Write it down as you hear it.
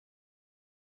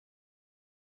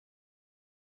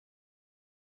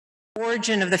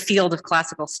origin of the field of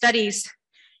classical studies,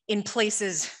 in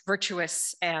places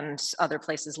virtuous and other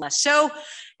places less so.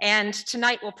 And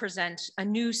tonight we'll present a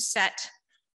new set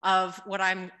of what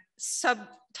I'm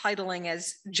subtitling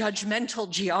as judgmental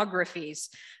geographies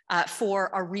for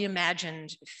a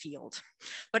reimagined field.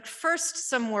 But first,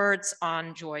 some words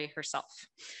on Joy herself.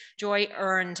 Joy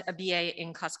earned a BA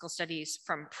in classical studies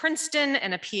from Princeton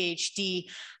and a PhD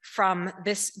from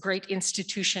this great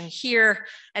institution here.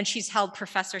 And she's held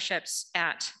professorships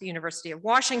at the University of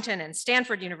Washington and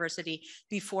Stanford University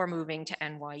before moving to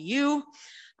NYU.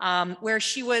 Where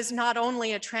she was not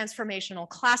only a transformational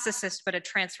classicist, but a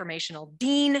transformational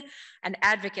dean and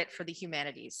advocate for the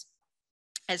humanities.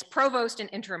 As provost and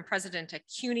interim president at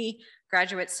CUNY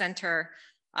Graduate Center,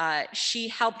 she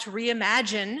helped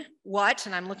reimagine what,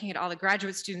 and I'm looking at all the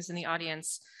graduate students in the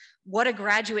audience, what a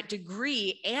graduate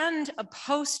degree and a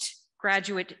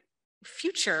postgraduate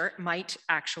future might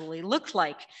actually look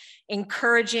like,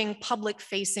 encouraging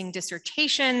public-facing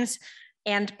dissertations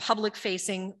and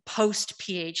public-facing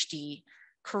post-PhD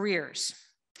careers.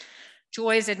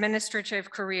 Joy's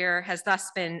administrative career has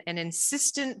thus been an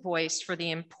insistent voice for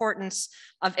the importance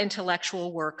of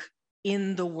intellectual work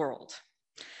in the world.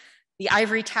 The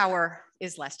ivory tower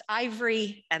is less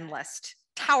ivory and less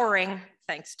towering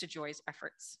thanks to Joy's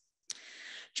efforts.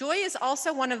 Joy is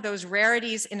also one of those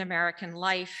rarities in American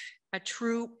life, a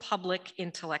true public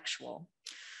intellectual.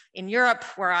 In Europe,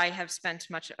 where I have spent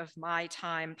much of my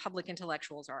time, public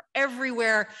intellectuals are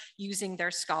everywhere using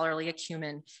their scholarly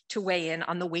acumen to weigh in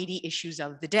on the weighty issues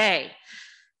of the day.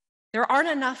 There aren't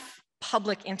enough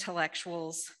public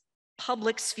intellectuals,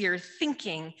 public sphere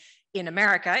thinking in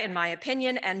America, in my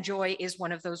opinion, and Joy is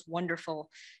one of those wonderful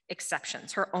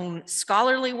exceptions. Her own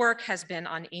scholarly work has been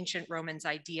on ancient Romans'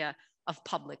 idea of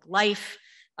public life,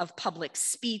 of public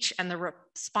speech, and the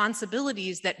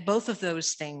responsibilities that both of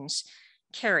those things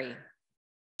carry.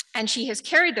 And she has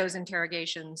carried those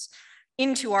interrogations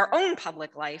into our own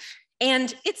public life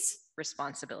and its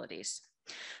responsibilities.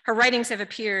 Her writings have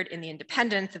appeared in The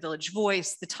Independent, The Village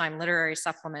Voice, The Time Literary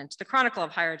Supplement, The Chronicle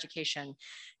of Higher Education,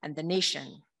 and The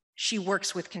Nation. She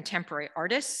works with contemporary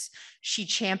artists. She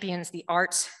champions the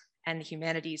arts and the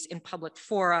humanities in public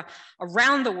fora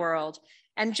around the world,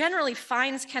 and generally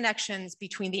finds connections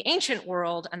between the ancient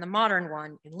world and the modern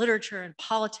one in literature and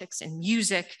politics and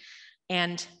music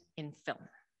and in film.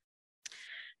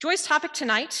 Joy's topic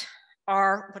tonight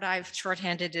are what I've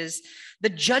shorthanded as the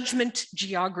judgment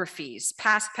geographies,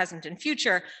 past, present, and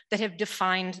future, that have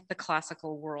defined the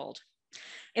classical world.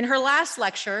 In her last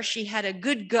lecture, she had a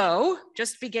good go,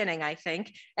 just beginning, I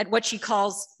think, at what she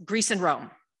calls Greece and Rome.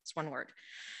 It's one word.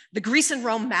 The Greece and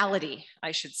Rome malady,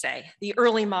 I should say, the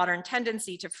early modern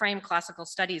tendency to frame classical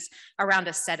studies around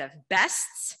a set of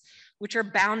bests, which are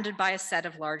bounded by a set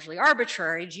of largely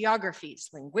arbitrary geographies,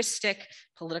 linguistic,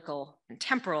 political, and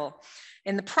temporal,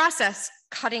 in the process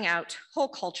cutting out whole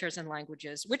cultures and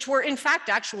languages, which were in fact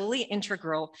actually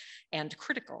integral and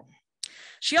critical.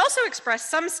 She also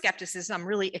expressed some skepticism. I'm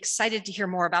really excited to hear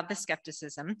more about this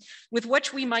skepticism, with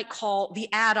which we might call the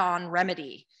add-on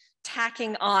remedy,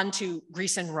 tacking on to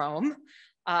Greece and Rome,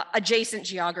 adjacent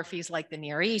geographies like the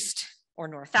Near East or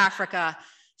North Africa,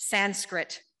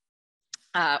 Sanskrit,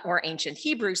 or ancient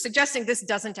Hebrew, suggesting this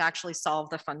doesn't actually solve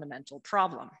the fundamental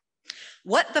problem.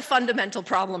 What the fundamental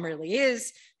problem really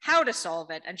is, how to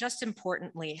solve it, and just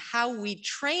importantly, how we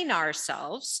train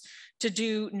ourselves to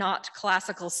do not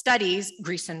classical studies,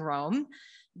 Greece and Rome,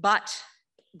 but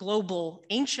global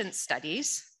ancient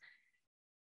studies,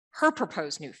 her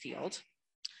proposed new field.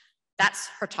 That's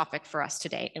her topic for us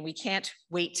today, and we can't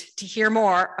wait to hear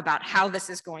more about how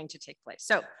this is going to take place.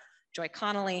 So, Joy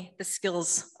Connolly, The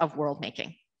Skills of World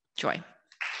Making. Joy.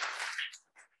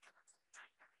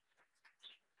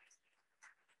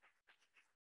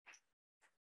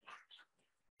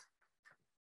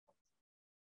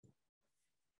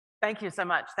 Thank you so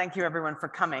much. Thank you everyone for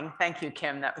coming. Thank you,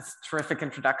 Kim. That was a terrific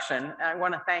introduction. I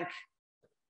want to thank,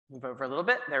 move over a little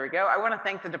bit, there we go. I want to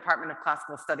thank the Department of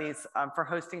Classical Studies for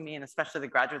hosting me, and especially the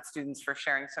graduate students for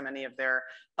sharing so many of their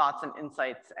thoughts and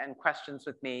insights and questions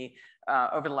with me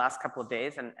over the last couple of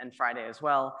days and Friday as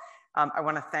well. I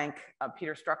want to thank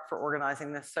Peter Struck for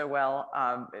organizing this so well,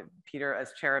 Peter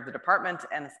as chair of the department,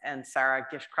 and Sarah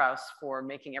Gish-Kraus for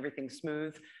making everything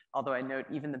smooth. Although I note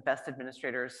even the best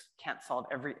administrators can't solve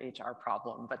every HR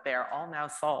problem, but they are all now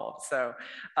solved. So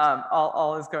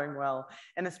all is going well.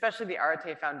 And especially the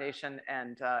Arate Foundation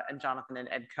and Jonathan and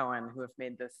Ed Cohen, who have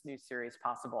made this new series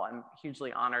possible. I'm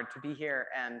hugely honored to be here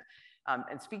and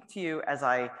speak to you as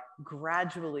I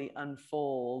gradually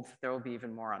unfold, there will be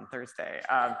even more on Thursday,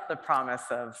 the promise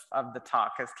of the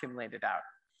talk as Kim laid it out.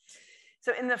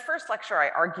 So in the first lecture, I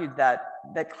argued that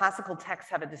classical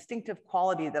texts have a distinctive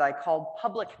quality that I called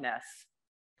publicness,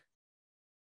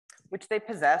 which they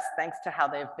possess thanks to how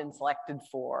they've been selected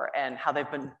for and how they've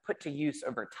been put to use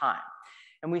over time.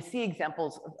 And we see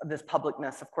examples of this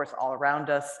publicness, of course, all around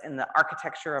us in the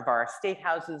architecture of our state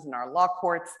houses and our law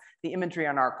courts, the imagery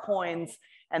on our coins,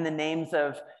 and the names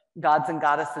of gods and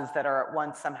goddesses that are at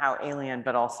once somehow alien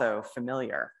but also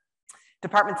familiar.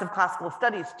 Departments of classical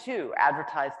studies, too,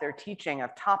 advertise their teaching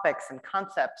of topics and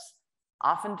concepts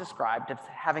often described as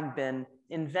having been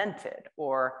invented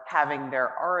or having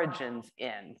their origins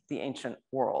in the ancient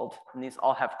world. And these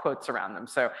all have quotes around them.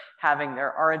 So having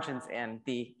their origins in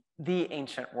the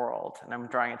ancient world. And I'm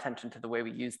drawing attention to the way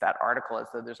we use that article as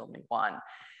though there's only one.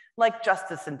 Like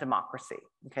justice and democracy.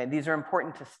 Okay, these are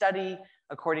important to study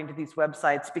according to these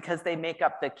websites because they make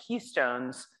up the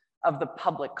keystones of the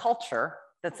public culture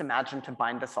that's imagined to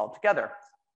bind us all together.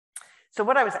 So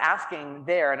what I was asking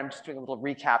there, and I'm just doing a little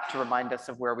recap to remind us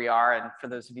of where we are, and for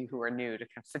those of you who are new to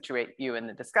kind of situate you in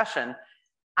the discussion,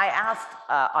 I asked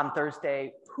on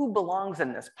Thursday, who belongs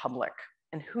in this public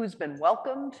and who's been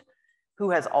welcomed,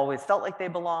 who has always felt like they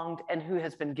belonged, and who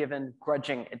has been given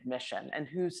grudging admission, and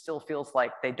who still feels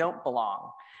like they don't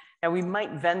belong. Now, we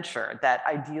might venture that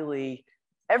ideally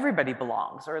everybody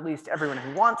belongs, or at least everyone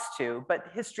who wants to, but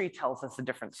history tells us a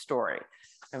different story.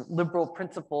 And liberal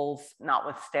principles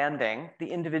notwithstanding, the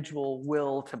individual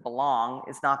will to belong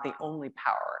is not the only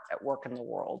power at work in the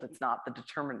world. It's not the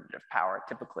determinative power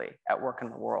typically at work in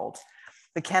the world.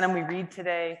 The canon we read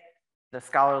today, the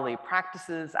scholarly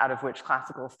practices out of which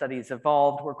classical studies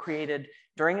evolved, were created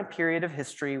during a period of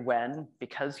history when,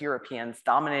 because Europeans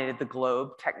dominated the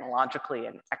globe technologically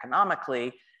and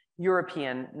economically,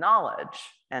 European knowledge,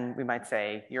 and we might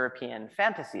say European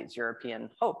fantasies, European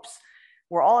hopes,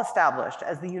 were all established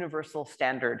as the universal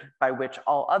standard by which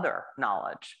all other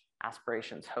knowledge,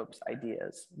 aspirations, hopes,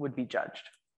 ideas would be judged.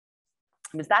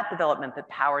 It was that development that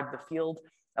powered the field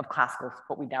of classical,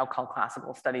 what we now call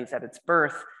classical studies at its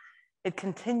birth. It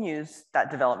continues that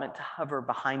development to hover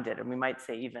behind it, and we might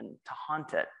say even to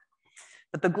haunt it.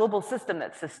 But the global system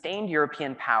that sustained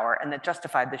European power and that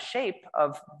justified the shape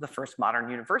of the first modern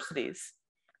universities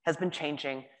has been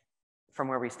changing from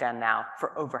where we stand now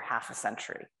for over half a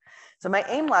century. So my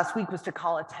aim last week was to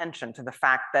call attention to the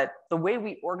fact that the way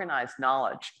we organize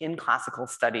knowledge in classical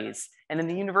studies and in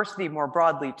the university more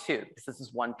broadly too, because this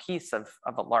is one piece of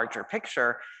a larger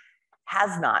picture,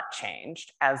 has not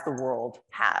changed as the world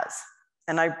has.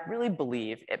 And I really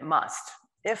believe it must,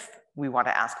 if we want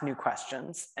to ask new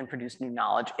questions and produce new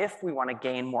knowledge, if we want to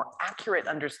gain more accurate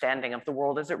understanding of the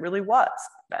world as it really was,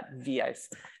 that wie es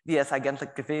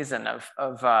eigentlich gewesen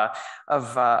of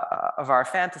our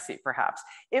fantasy, perhaps,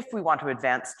 if we want to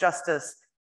advance justice,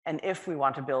 and if we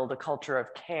want to build a culture of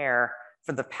care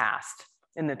for the past,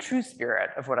 in the true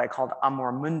spirit of what I called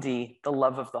amor mundi, the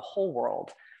love of the whole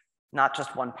world, not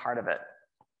just one part of it.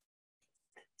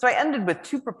 So I ended with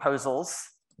two proposals.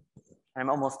 I'm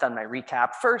almost done my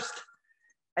recap. First,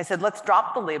 I said, let's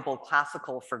drop the label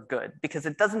classical for good because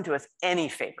it doesn't do us any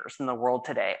favors in the world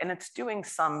today, and it's doing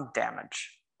some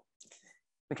damage.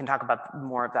 We can talk about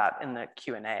more of that in the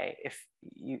Q&A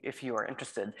if you are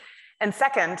interested. And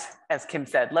second, as Kim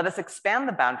said, let us expand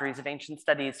the boundaries of ancient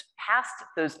studies past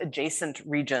those adjacent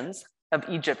regions of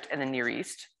Egypt and the Near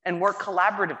East and work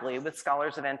collaboratively with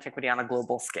scholars of antiquity on a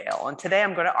global scale. And today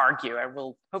I'm going to argue, I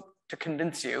will hope to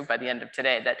convince you by the end of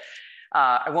today that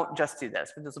I won't just do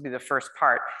this, but this will be the first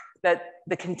part, that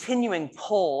the continuing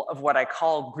pull of what I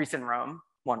call Greece and Rome,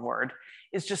 one word,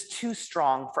 is just too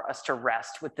strong for us to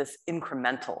rest with this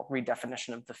incremental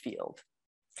redefinition of the field.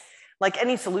 Like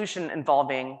any solution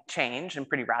involving change, and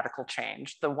pretty radical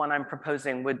change, the one I'm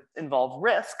proposing would involve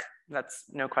risk. That's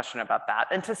no question about that.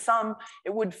 And to some,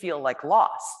 it would feel like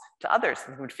loss. To others,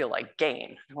 it would feel like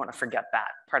gain. I don't want to forget that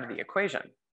part of the equation.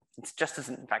 It's just as,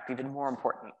 in fact, even more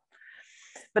important.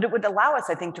 But it would allow us,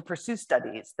 I think, to pursue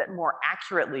studies that more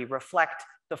accurately reflect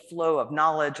the flow of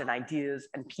knowledge and ideas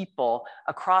and people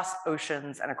across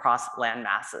oceans and across land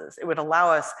masses. It would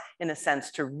allow us, in a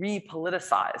sense, to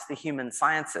repoliticize the human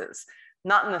sciences,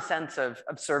 not in the sense of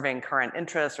serving current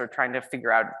interests or trying to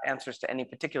figure out answers to any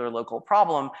particular local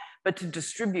problem, but to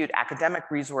distribute academic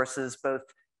resources, both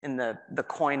in the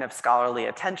coin of scholarly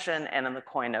attention and in the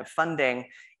coin of funding,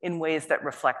 in ways that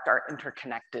reflect our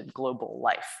interconnected global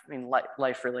life. I mean,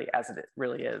 life really as it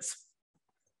really is.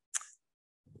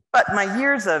 But my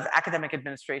years of academic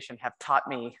administration have taught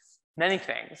me many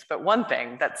things, but one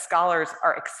thing, that scholars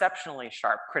are exceptionally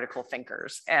sharp critical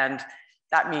thinkers, and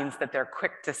that means that they're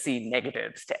quick to see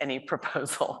negatives to any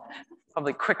proposal,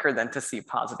 probably quicker than to see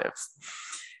positives.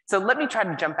 So let me try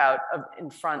to jump out in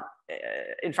front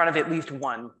of at least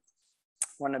one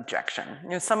objection.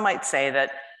 Some might say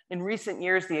that in recent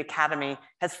years, the Academy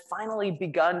has finally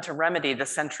begun to remedy the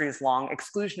centuries-long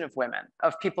exclusion of women,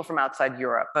 of people from outside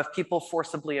Europe, of people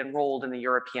forcibly enrolled in the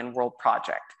European World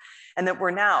Project, and that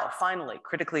we're now finally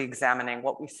critically examining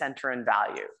what we center and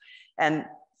value and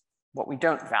what we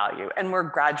don't value, and we're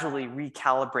gradually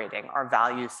recalibrating our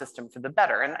value system for the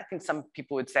better. And I think some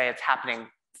people would say it's happening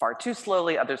far too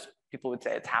slowly. Others people would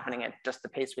say it's happening at just the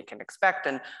pace we can expect,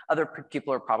 and other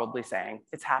people are probably saying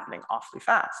it's happening awfully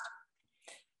fast.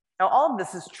 Now, all of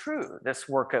this is true, this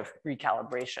work of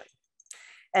recalibration.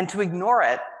 And to ignore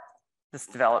it, this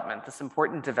development, this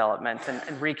important development and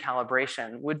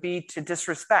recalibration would be to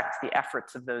disrespect the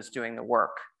efforts of those doing the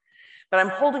work. But I'm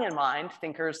holding in mind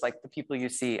thinkers like the people you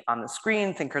see on the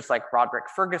screen, thinkers like Roderick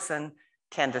Ferguson,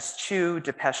 Candace Chu,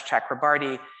 Dipesh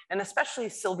Chakrabarty, and especially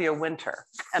Sylvia Wynter,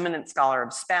 eminent scholar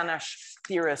of Spanish,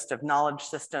 theorist of knowledge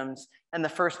systems, and the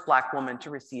first Black woman to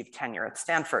receive tenure at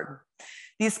Stanford.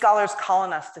 These scholars call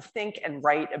on us to think and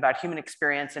write about human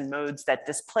experience in modes that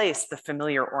displace the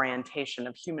familiar orientation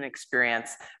of human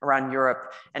experience around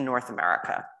Europe and North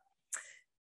America.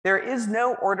 There is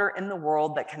no order in the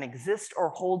world that can exist or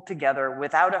hold together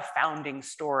without a founding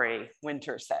story,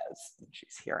 Wynter says.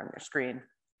 She's here on your screen.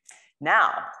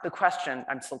 Now, the question,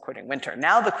 I'm still quoting Wynter,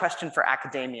 now the question for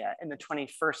academia in the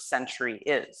 21st century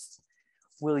is,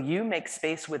 will you make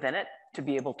space within it to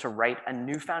be able to write a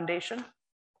new foundation?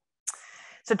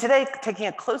 So today, taking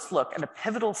a close look at a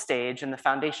pivotal stage in the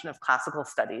foundation of classical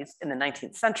studies in the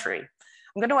 19th century,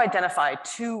 I'm going to identify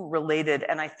two related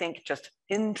and I think just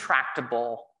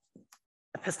intractable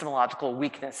epistemological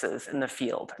weaknesses in the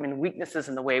field. I mean, weaknesses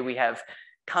in the way we have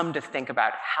come to think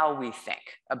about how we think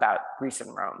about Greece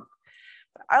and Rome.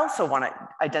 But I also want to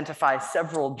identify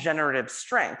several generative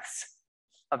strengths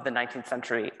of the 19th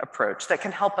century approach that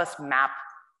can help us map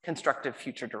constructive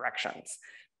future directions.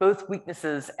 Both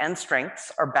weaknesses and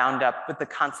strengths are bound up with the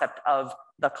concept of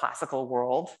the classical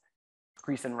world,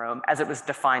 Greece and Rome, as it was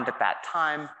defined at that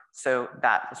time. So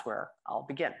that is where I'll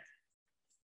begin.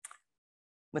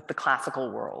 With the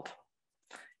classical world.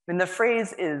 And the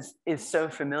phrase is so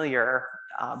familiar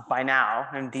by now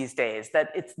and these days that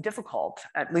it's difficult,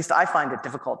 at least I find it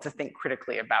difficult to think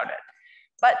critically about it.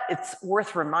 But it's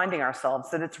worth reminding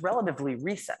ourselves that it's relatively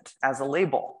recent as a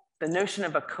label. The notion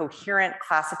of a coherent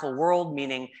classical world,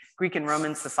 meaning Greek and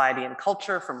Roman society and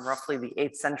culture from roughly the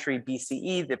 8th century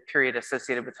BCE, the period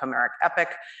associated with Homeric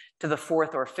epic, to the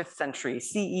 4th or 5th century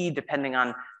CE, depending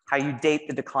on how you date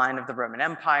the decline of the Roman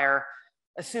Empire,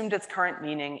 assumed its current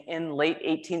meaning in late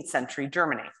 18th century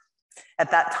Germany.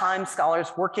 At that time,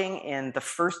 scholars working in the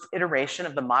first iteration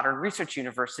of the modern research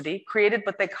university created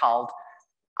what they called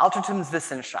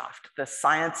Altertumswissenschaft, the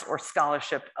science or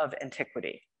scholarship of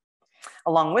antiquity.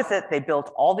 Along with it, they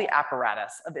built all the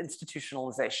apparatus of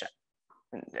institutionalization.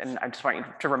 And I just want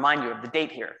to remind you of the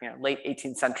date here, late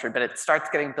 18th century, but it starts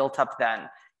getting built up then.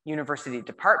 University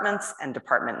departments and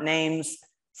department names,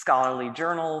 scholarly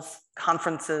journals,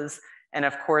 conferences, and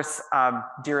of course,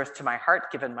 dearest to my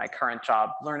heart, given my current job,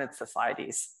 learned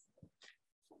societies.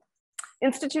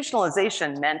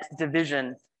 Institutionalization meant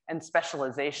division and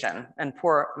specialization. And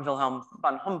poor Wilhelm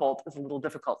von Humboldt is a little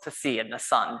difficult to see in the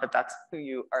sun, but that's who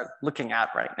you are looking at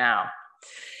right now.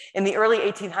 In the early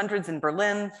 1800s in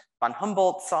Berlin, von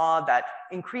Humboldt saw that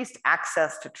increased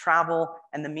access to travel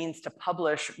and the means to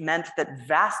publish meant that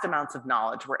vast amounts of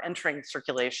knowledge were entering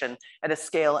circulation at a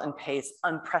scale and pace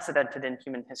unprecedented in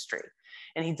human history.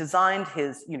 And he designed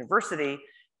his university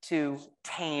to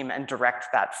tame and direct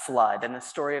that flood. And the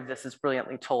story of this is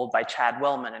brilliantly told by Chad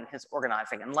Wellman in his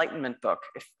Organizing Enlightenment book,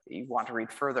 if you want to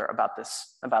read further about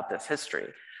this history.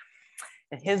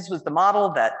 And his was the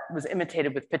model that was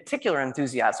imitated with particular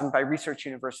enthusiasm by research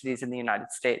universities in the United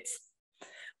States.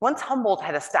 Once Humboldt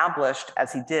had established,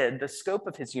 as he did, the scope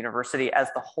of his university as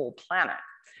the whole planet,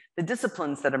 the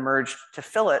disciplines that emerged to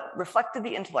fill it reflected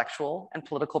the intellectual and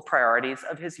political priorities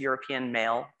of his European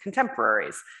male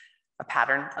contemporaries, a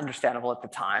pattern understandable at the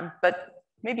time, but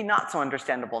maybe not so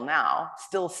understandable now,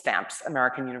 still stamps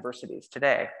American universities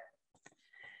today.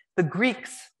 The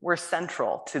Greeks were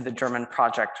central to the German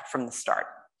project from the start.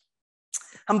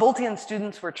 Humboldtian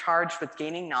students were charged with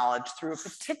gaining knowledge through a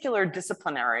particular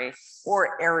disciplinary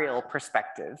or aerial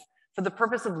perspective for the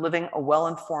purpose of living a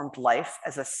well-informed life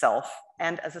as a self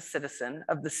and as a citizen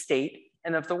of the state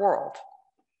and of the world.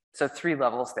 So 3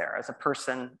 levels there, as a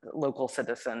person, local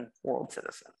citizen, world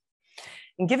citizen.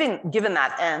 And given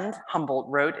that end, Humboldt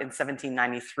wrote in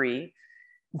 1793,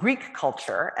 Greek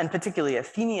culture, and particularly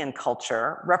Athenian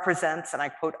culture, represents, and I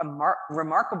quote, a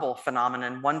remarkable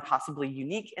phenomenon, one possibly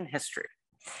unique in history.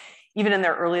 Even in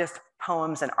their earliest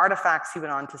poems and artifacts, he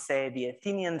went on to say, the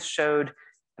Athenians showed,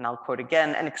 and I'll quote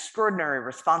again, an extraordinary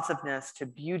responsiveness to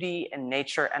beauty and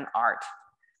nature and art,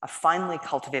 a finely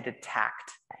cultivated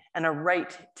tact, and a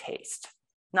right taste,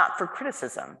 not for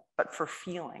criticism, but for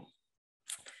feeling,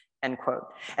 end quote.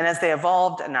 And as they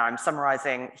evolved, and now I'm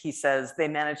summarizing, he says, they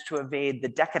managed to evade the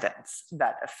decadence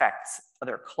that affects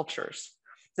other cultures.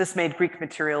 This made Greek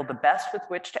material the best with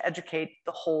which to educate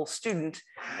the whole student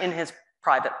in his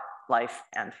private life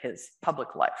and his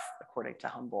public life, according to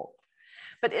Humboldt.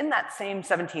 But in that same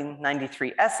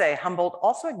 1793 essay, Humboldt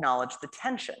also acknowledged the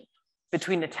tension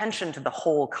between attention to the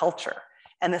whole culture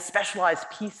and the specialized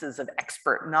pieces of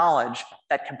expert knowledge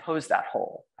that compose that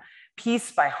whole.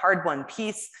 Piece by hard-won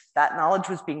piece, that knowledge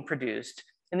was being produced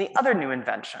in the other new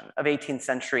invention of 18th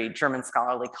century German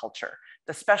scholarly culture,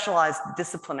 the specialized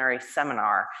disciplinary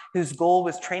seminar, whose goal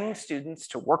was training students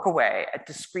to work away at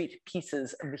discrete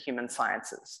pieces of the human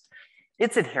sciences.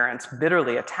 Its adherents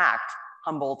bitterly attacked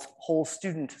Humboldt's whole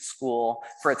student school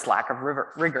for its lack of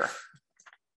rigor.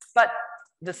 But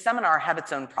the seminar had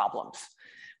its own problems.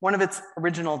 One of its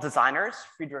original designers,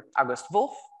 Friedrich August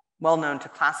Wolff, well known to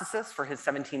classicists for his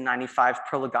 1795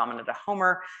 Prolegomena to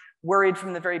Homer, worried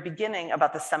from the very beginning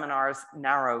about the seminar's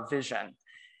narrow vision.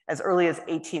 As early as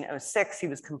 1806, he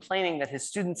was complaining that his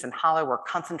students in Halle were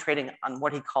concentrating on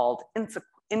what he called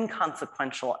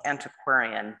inconsequential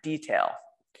antiquarian detail.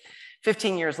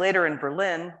 15 years later in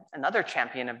Berlin, another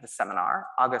champion of the seminar,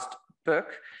 August Böck,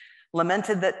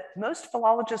 lamented that most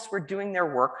philologists were doing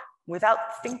their work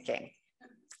without thinking.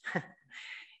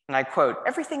 And I quote,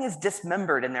 everything is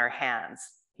dismembered in their hands,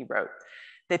 he wrote.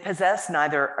 They possess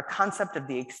neither a concept of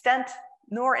the extent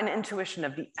nor an intuition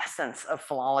of the essence of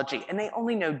philology, and they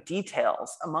only know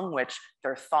details among which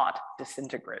their thought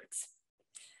disintegrates.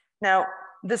 Now,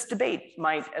 this debate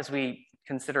might, as we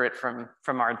consider it from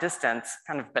our distance,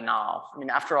 kind of banal. I mean,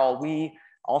 after all, we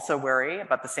also worry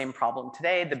about the same problem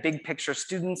today, the big picture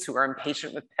students who are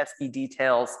impatient with pesky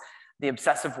details, the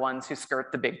obsessive ones who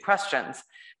skirt the big questions.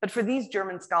 But for these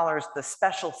German scholars, the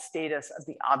special status of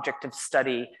the object of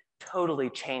study totally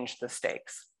changed the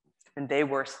stakes. And they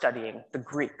were studying the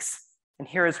Greeks. And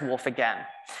here is Wolff again.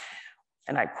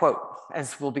 And I quote,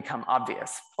 as will become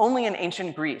obvious, only in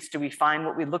ancient Greece do we find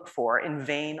what we look for in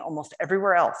vain almost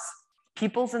everywhere else.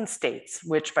 Peoples and states,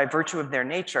 which by virtue of their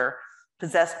nature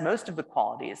possessed most of the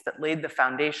qualities that laid the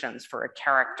foundations for a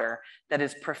character that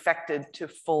is perfected to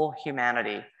full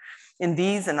humanity. In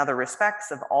these and other respects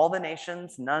of all the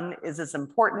nations, none is as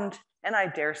important, and I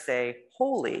dare say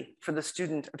wholly for the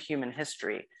student of human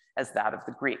history as that of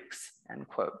the Greeks, end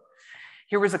quote.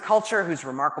 Here was a culture whose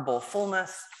remarkable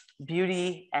fullness,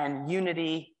 beauty, and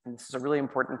unity, and this is a really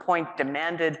important point,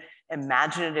 demanded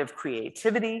imaginative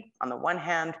creativity on the one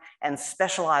hand, and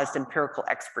specialized empirical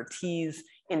expertise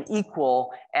in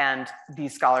equal, and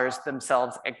these scholars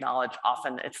themselves acknowledge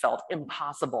often it felt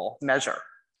impossible measure.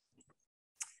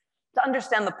 To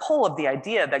understand the pull of the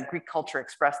idea that Greek culture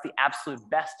expressed the absolute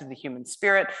best of the human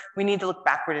spirit, we need to look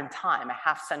backward in time, a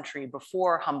half century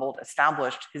before Humboldt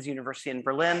established his university in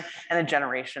Berlin and a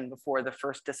generation before the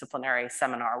first disciplinary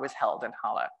seminar was held in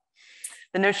Halle.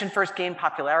 The notion first gained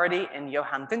popularity in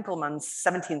Johann Winckelmann's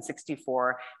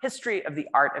 1764 History of the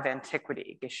Art of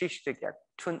Antiquity, Geschichte der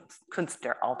Kunst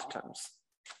des Altertums,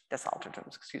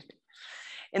 excuse me.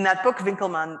 In that book,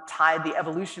 Winckelmann tied the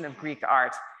evolution of Greek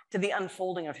art to the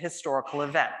unfolding of historical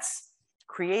events,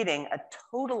 creating a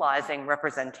totalizing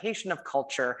representation of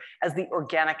culture as the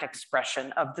organic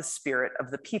expression of the spirit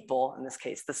of the people, in this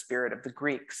case, the spirit of the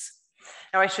Greeks.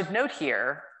 Now, I should note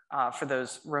here, for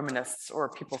those Romanists or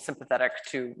people sympathetic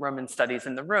to Roman studies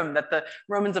in the room, that the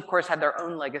Romans, of course, had their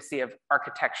own legacy of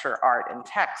architecture, art, and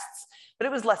texts, but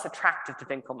it was less attractive to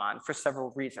Winckelmann for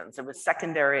several reasons. It was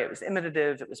secondary, it was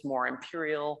imitative, it was more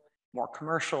imperial, more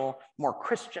commercial, more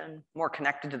Christian, more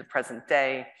connected to the present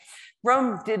day.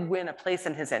 Rome did win a place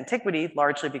in his antiquity,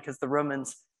 largely because the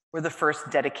Romans were the first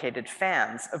dedicated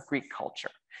fans of Greek culture.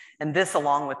 And this,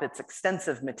 along with its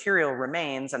extensive material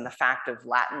remains and the fact of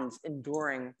Latin's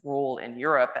enduring role in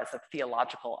Europe as a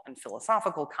theological and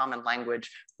philosophical common language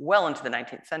well into the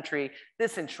 19th century,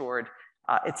 this ensured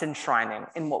its enshrining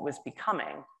in what was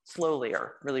becoming slowly,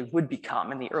 or really would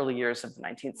become in the early years of the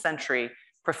 19th century,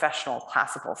 professional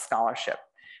classical scholarship.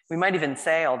 We might even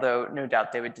say, although no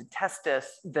doubt they would detest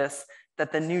this,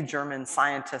 that the new German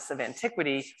scientists of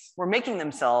antiquity were making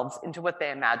themselves into what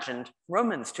they imagined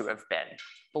Romans to have been,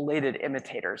 belated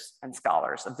imitators and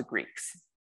scholars of the Greeks.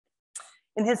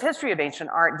 In his History of Ancient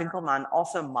Art, Winckelmann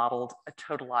also modeled a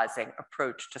totalizing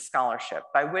approach to scholarship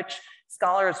by which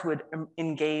scholars would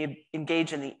engage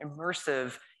in the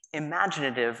immersive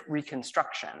imaginative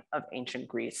reconstruction of ancient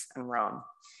Greece and Rome.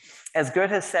 As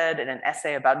Goethe said in an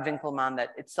essay about Winckelmann that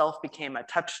itself became a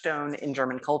touchstone in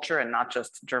German culture and not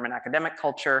just German academic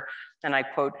culture, and I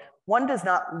quote, "One does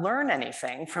not learn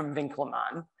anything from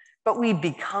Winckelmann, but we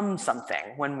become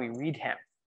something when we read him."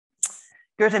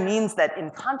 Goethe means that in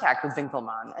contact with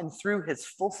Winckelmann and through his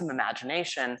fulsome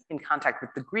imagination in contact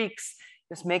with the Greeks,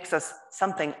 this makes us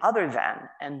something other than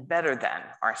and better than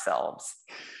ourselves.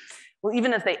 Well,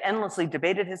 even as they endlessly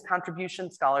debated his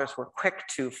contribution, scholars were quick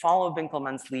to follow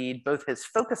Winckelmann's lead, both his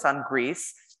focus on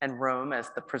Greece and Rome as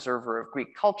the preserver of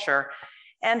Greek culture,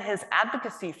 and his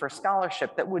advocacy for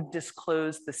scholarship that would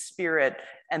disclose the spirit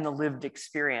and the lived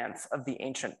experience of the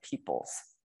ancient peoples.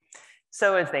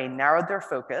 So as they narrowed their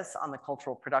focus on the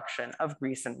cultural production of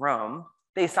Greece and Rome,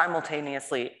 they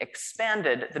simultaneously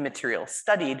expanded the material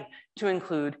studied to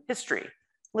include history,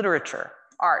 literature,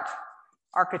 art,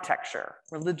 architecture,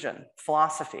 religion,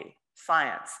 philosophy,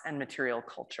 science, and material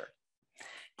culture.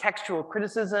 Textual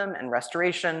criticism and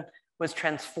restoration was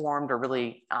transformed or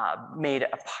really made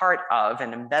a part of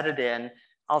and embedded in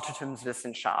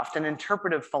Altertumswissenschaft, an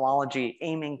interpretive philology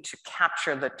aiming to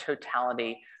capture the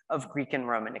totality of Greek and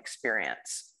Roman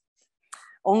experience.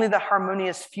 Only the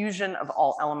harmonious fusion of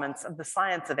all elements of the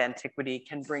science of antiquity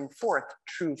can bring forth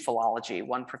true philology,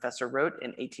 one professor wrote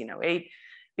in 1808,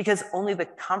 because only the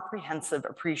comprehensive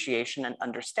appreciation and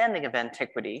understanding of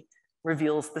antiquity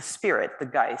reveals the spirit, the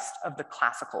Geist of the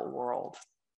classical world.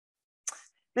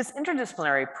 This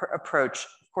interdisciplinary approach,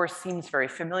 of course, seems very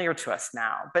familiar to us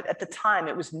now, but at the time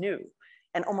it was new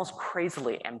and almost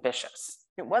crazily ambitious.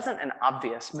 It wasn't an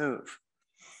obvious move.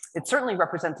 It certainly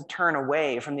represents a turn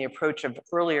away from the approach of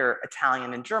earlier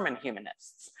Italian and German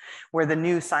humanists, where the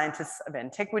new scientists of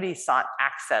antiquity sought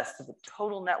access to the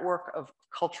total network of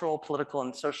cultural, political,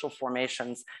 and social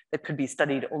formations that could be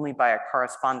studied only by a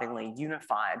correspondingly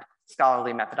unified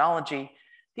scholarly methodology.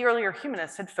 The earlier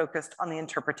humanists had focused on the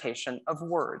interpretation of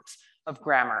words, of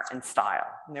grammar and style.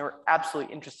 And they were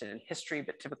absolutely interested in history,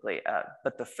 but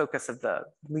but the focus of the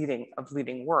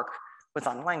leading work was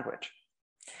on language.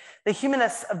 The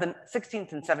humanists of the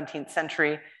 16th and 17th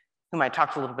century, whom I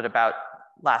talked a little bit about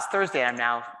last Thursday, I'm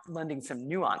now lending some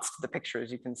nuance to the picture,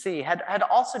 as you can see, had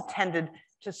also tended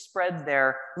to spread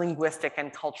their linguistic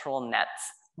and cultural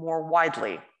nets more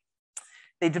widely.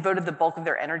 They devoted the bulk of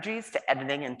their energies to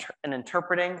editing and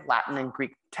interpreting Latin and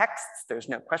Greek texts. There's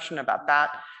no question about that.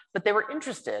 But they were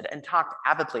interested and talked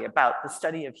avidly about the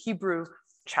study of Hebrew,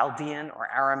 Chaldean or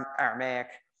Aramaic,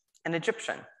 and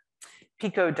Egyptian.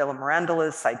 Pico della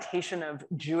Mirandola's citation of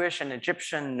Jewish and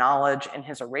Egyptian knowledge in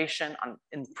his oration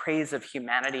in praise of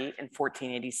humanity in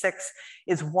 1486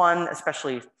 is one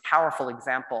especially powerful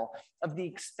example of the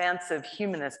expansive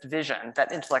humanist vision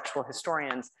that intellectual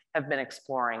historians have been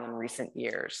exploring in recent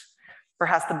years.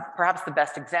 Perhaps the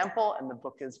best example, and the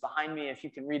book is behind me if you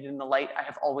can read it in the light, I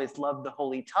have always loved the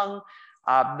Holy Tongue.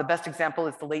 The best example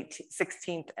is the late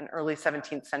 16th and early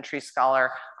 17th century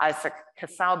scholar Isaac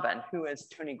Casaubon, who, as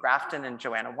Tony Grafton and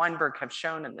Joanna Weinberg have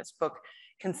shown in this book,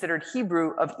 considered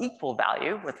Hebrew of equal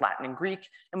value with Latin and Greek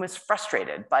and was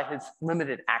frustrated by his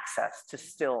limited access to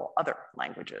still other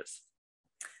languages.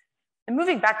 And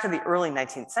moving back to the early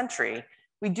 19th century,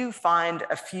 we do find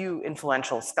a few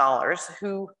influential scholars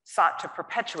who sought to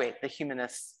perpetuate the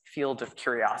humanist field of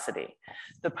curiosity.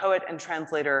 The poet and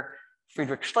translator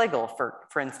Friedrich Schlegel,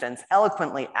 for instance,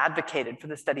 eloquently advocated for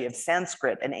the study of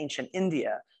Sanskrit in ancient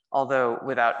India, although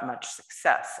without much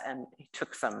success, and he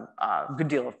took some good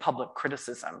deal of public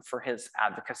criticism for his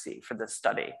advocacy for this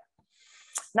study.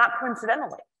 Not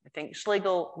coincidentally, I think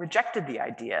Schlegel rejected the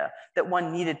idea that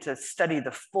one needed to study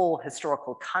the full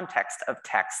historical context of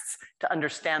texts to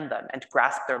understand them and to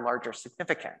grasp their larger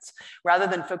significance, rather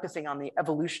than focusing on the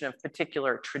evolution of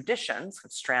particular traditions,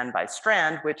 strand by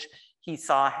strand, which he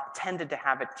saw tended to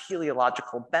have a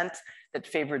teleological bent that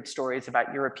favored stories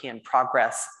about European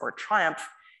progress or triumph.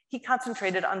 He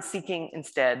concentrated on seeking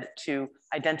instead to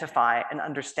identify and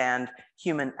understand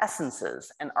human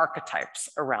essences and archetypes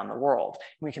around the world.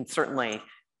 We can certainly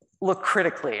look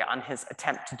critically on his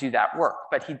attempt to do that work,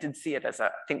 but he did see it as a,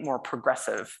 I think, more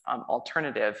progressive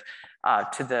alternative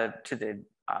to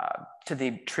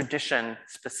the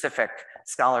tradition-specific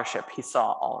scholarship he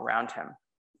saw all around him,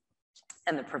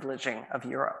 and the privileging of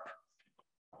Europe.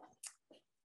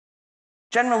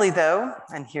 Generally, though,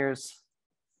 and here's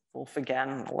Wolf again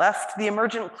on the left, the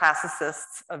emergent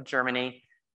classicists of Germany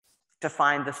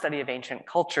defined the study of ancient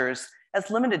cultures as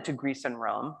limited to Greece and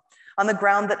Rome on the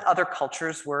ground that other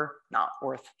cultures were not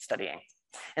worth studying.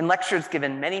 In lectures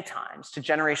given many times to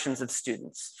generations of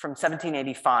students from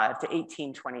 1785 to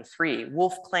 1823,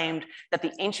 Wolff claimed that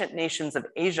the ancient nations of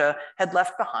Asia had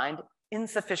left behind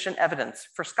insufficient evidence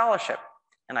for scholarship.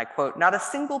 And I quote, "Not a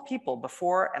single people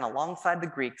before and alongside the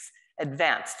Greeks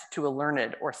advanced to a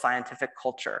learned or scientific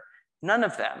culture. None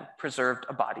of them preserved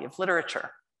a body of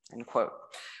literature," end quote.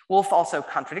 Wolff also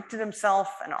contradicted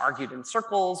himself and argued in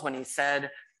circles when he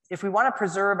said, "If we want to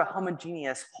preserve a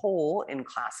homogeneous whole in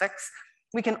classics,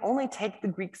 we can only take the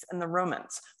Greeks and the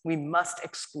Romans. We must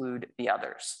exclude the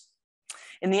others."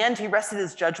 In the end, he rested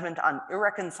his judgment on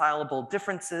irreconcilable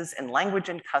differences in language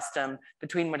and custom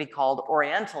between what he called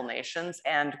Oriental nations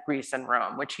and Greece and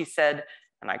Rome, which he said,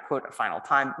 and I quote a final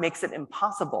time, "makes it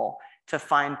impossible to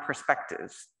find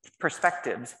perspectives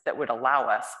that would allow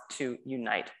us to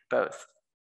unite both."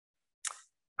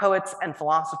 Poets and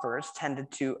philosophers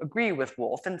tended to agree with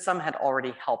Wolff, and some had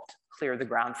already helped clear the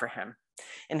ground for him.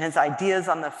 In his ideas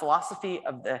on the philosophy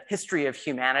of the history of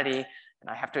humanity, and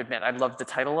I have to admit, I love the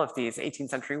title of these 18th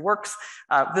century works.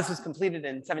 This was completed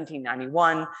in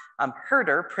 1791.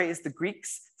 Herder praised the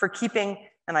Greeks for keeping,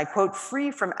 and I quote,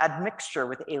 "free from admixture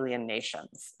with alien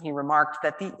nations." He remarked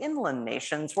that the inland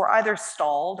nations were either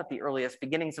stalled at the earliest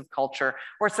beginnings of culture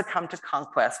or succumbed to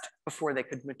conquest before they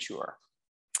could mature.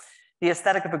 The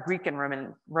aesthetic of a Greek and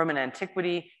Roman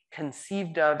antiquity,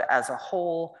 conceived of as a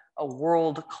whole, a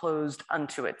world closed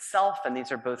unto itself, and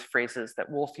these are both phrases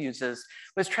that Wolff uses,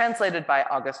 was translated by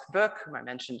August Böck, whom I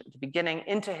mentioned at the beginning,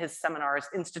 into his seminar's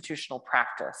institutional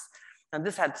practice. And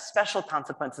this had special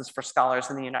consequences for scholars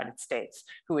in the United States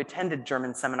who attended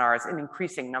German seminars in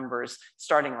increasing numbers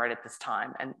starting right at this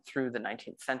time and through the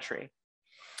 19th century.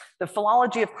 "The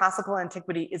philology of classical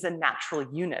antiquity is a natural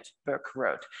unit," Böck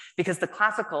wrote, "because the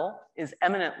classical is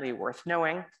eminently worth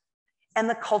knowing, and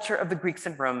the culture of the Greeks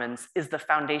and Romans is the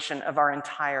foundation of our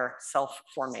entire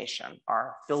self-formation,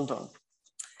 our Bildung."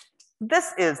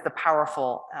 This is the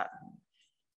powerful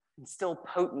and still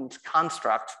potent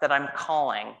construct that I'm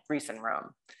calling Greece and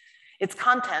Rome. Its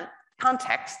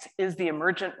context is the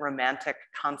emergent romantic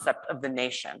concept of the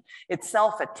nation,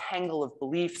 itself a tangle of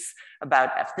beliefs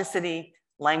about ethnicity,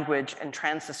 language, and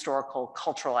transhistorical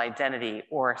cultural identity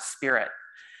or spirit.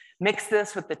 Mix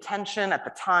this with the tension at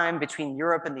the time between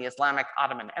Europe and the Islamic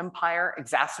Ottoman Empire,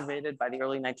 exacerbated by the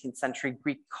early 19th century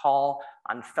Greek call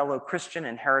on fellow Christian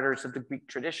inheritors of the Greek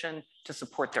tradition to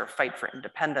support their fight for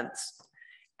independence.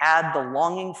 Add the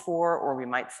longing for, or we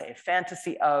might say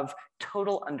fantasy of,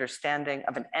 total understanding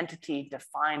of an entity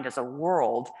defined as a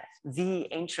world,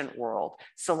 the ancient world,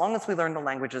 so long as we learn the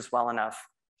languages well enough,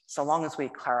 so long as we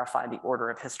clarify the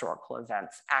order of historical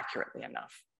events accurately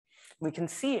enough. We can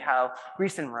see how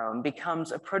Greece and Rome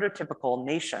becomes a prototypical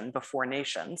nation before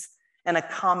nations and a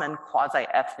common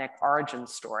quasi-ethnic origin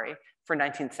story for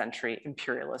 19th century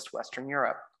imperialist Western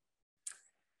Europe.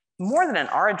 More than an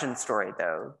origin story,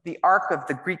 though, the arc of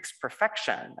the Greeks'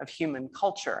 perfection of human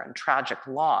culture and tragic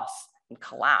loss and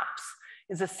collapse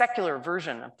is a secular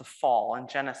version of the fall in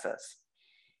Genesis.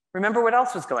 Remember what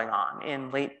else was going on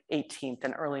in late 18th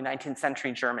and early 19th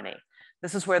century Germany.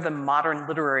 This is where the modern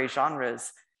literary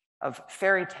genres of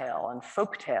fairy tale and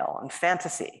folk tale and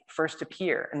fantasy first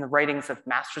appear in the writings of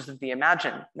masters of the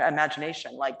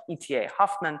imagination like E.T.A.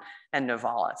 Hoffmann and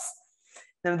Novalis.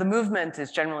 Now, the movement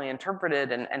is generally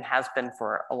interpreted and has been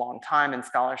for a long time in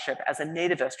scholarship as a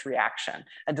nativist reaction,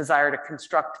 a desire to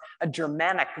construct a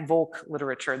Germanic folk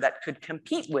literature that could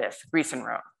compete with Greece and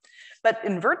Rome. But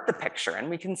invert the picture and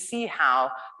we can see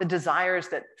how the desires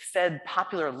that fed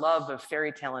popular love of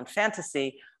fairy tale and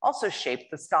fantasy also shaped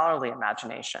the scholarly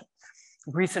imagination.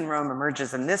 Greece and Rome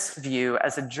emerges in this view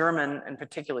as a German and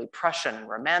particularly Prussian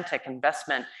romantic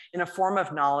investment in a form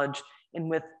of knowledge in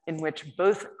which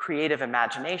both creative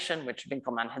imagination, which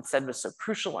Winkelmann had said was so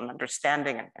crucial in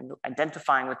understanding and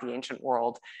identifying with the ancient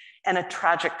world, and a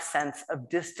tragic sense of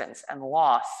distance and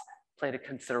loss played a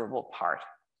considerable part.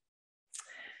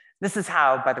 This is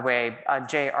how, by the way,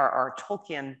 J.R.R.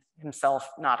 Tolkien himself,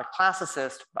 not a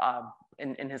classicist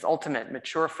in his ultimate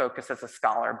mature focus as a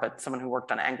scholar, but someone who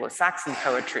worked on Anglo-Saxon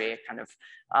poetry, kind of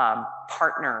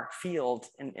partner field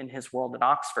in his world at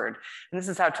Oxford. And this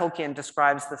is how Tolkien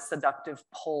describes the seductive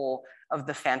pull of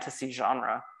the fantasy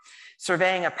genre,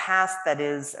 surveying a past that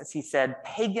is, as he said,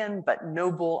 pagan but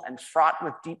noble and fraught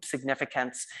with deep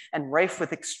significance and rife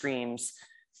with extremes.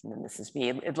 And then this is me.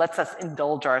 It lets us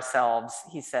indulge ourselves,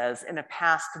 he says, in a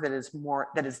past that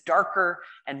is darker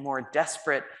and more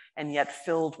desperate, and yet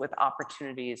filled with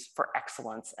opportunities for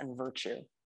excellence and virtue.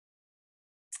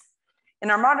 In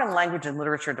our modern language and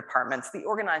literature departments, the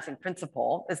organizing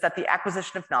principle is that the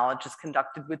acquisition of knowledge is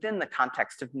conducted within the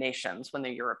context of nations when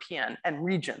they're European and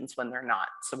regions when they're not.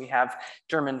 So we have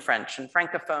German, French, and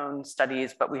Francophone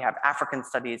studies, but we have African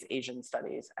studies, Asian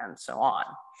studies, and so on.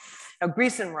 Now,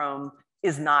 Greece and Rome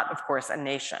is not, of course, a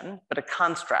nation, but a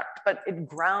construct, but it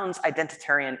grounds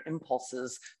identitarian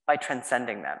impulses by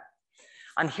transcending them.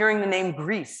 On hearing the name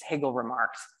Greece, Hegel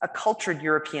remarks, a cultured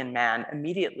European man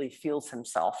immediately feels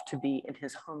himself to be in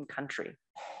his home country.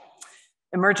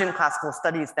 Emergent classical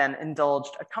studies then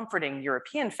indulged a comforting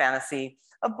European fantasy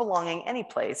of belonging any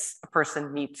place a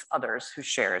person meets others who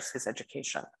shares his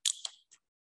education.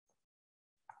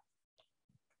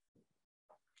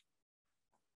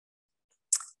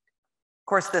 Of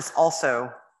course, this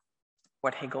also,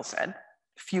 what Hegel said,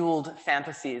 fueled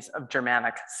fantasies of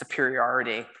Germanic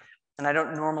superiority. And I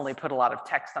don't normally put a lot of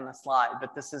text on the slide,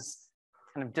 but this is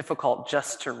kind of difficult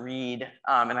just to read.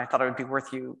 And I thought it would be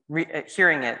worth you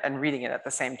hearing it and reading it at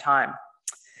the same time.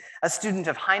 A student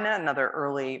of Heine, another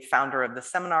early founder of the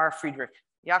seminar, Friedrich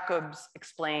Jacobs,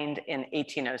 explained in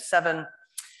 1807,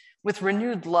 "With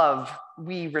renewed love,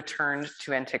 we returned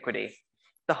to antiquity.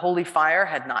 The holy fire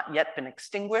had not yet been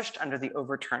extinguished under the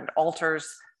overturned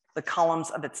altars. The columns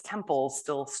of its temples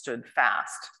still stood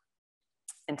fast.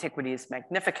 Antiquity's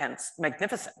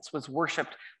magnificence was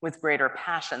worshipped with greater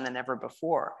passion than ever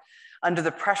before. Under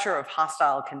the pressure of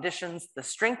hostile conditions, the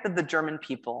strength of the German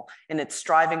people in its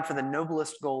striving for the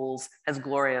noblest goals has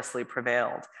gloriously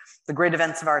prevailed. The great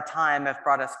events of our time have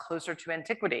brought us closer to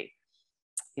antiquity."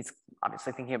 He's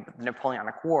obviously thinking of the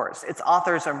Napoleonic Wars. "Its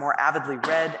authors are more avidly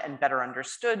read and better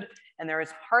understood, and there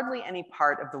is hardly any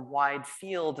part of the wide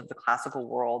field of the classical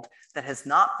world that has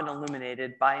not been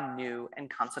illuminated by new and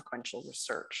consequential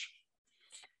research."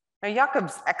 Now,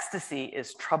 Jacobs' ecstasy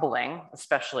is troubling,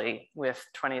 especially with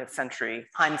 20th century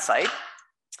hindsight,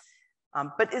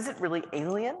 but is it really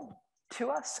alien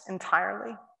to us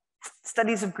entirely?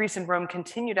 Studies of Greece and Rome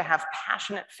continue to have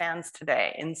passionate fans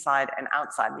today, inside and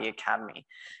outside the academy.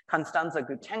 Konstanza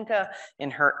Gutenka,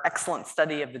 in her excellent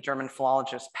study of the German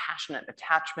philologist's passionate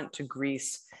attachment to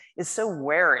Greece, is so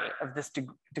wary of this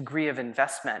degree of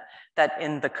investment that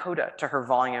in the coda to her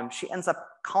volume, she ends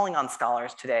up calling on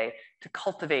scholars today to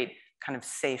cultivate kind of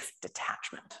safe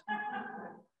detachment.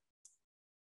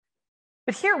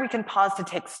 But here we can pause to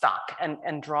take stock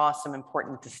and draw some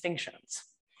important distinctions.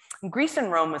 Greece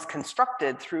and Rome was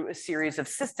constructed through a series of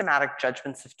systematic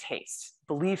judgments of taste,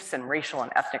 beliefs in racial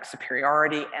and ethnic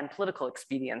superiority, and political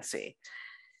expediency.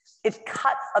 It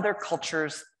cut other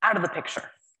cultures out of the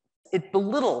picture. It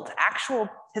belittled actual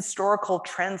historical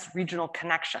trans-regional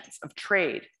connections of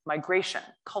trade, migration,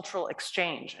 cultural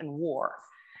exchange, and war.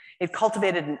 It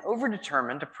cultivated an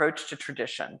overdetermined approach to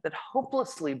tradition that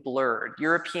hopelessly blurred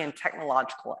European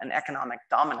technological and economic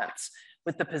dominance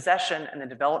with the possession and the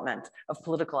development of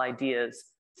political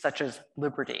ideas such as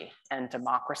liberty and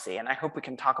democracy. And I hope we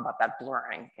can talk about that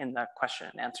blurring in the question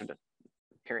and answer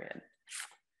period.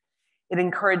 It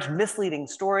encouraged misleading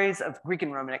stories of Greek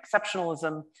and Roman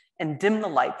exceptionalism and dimmed the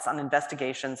lights on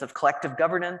investigations of collective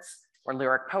governance or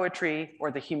lyric poetry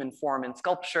or the human form in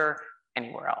sculpture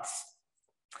anywhere else.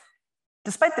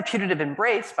 Despite the putative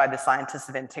embrace by the scientists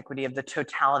of antiquity of the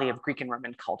totality of Greek and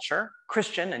Roman culture,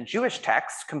 Christian and Jewish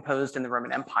texts composed in the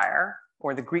Roman Empire,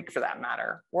 or the Greek for that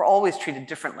matter, were always treated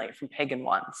differently from pagan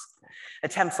ones.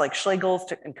 Attempts like Schlegel's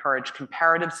to encourage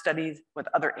comparative studies with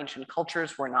other ancient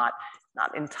cultures were not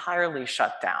entirely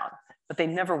shut down, but they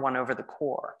never won over the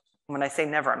core. And when I say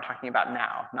never, I'm talking about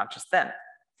now, not just then.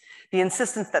 The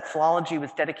insistence that philology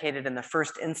was dedicated in the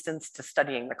first instance to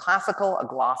studying the classical, a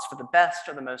gloss for the best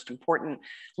or the most important,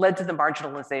 led to the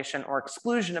marginalization or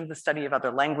exclusion of the study of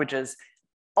other languages,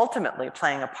 ultimately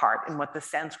playing a part in what the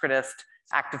Sanskritist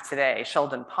active today,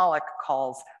 Sheldon Pollock,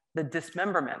 calls the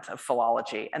dismemberment of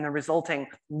philology and the resulting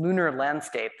lunar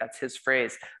landscape, that's his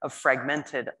phrase, of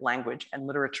fragmented language and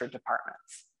literature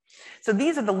departments. So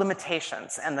these are the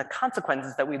limitations and the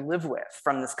consequences that we live with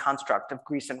from this construct of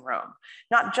Greece and Rome.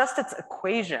 Not just its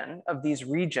equation of these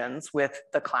regions with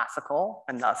the classical,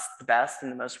 and thus the best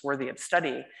and the most worthy of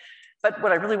study, but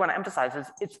what I really want to emphasize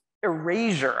is its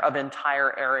erasure of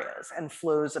entire areas and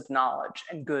flows of knowledge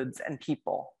and goods and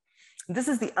people. This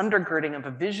is the undergirding of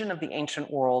a vision of the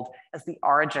ancient world as the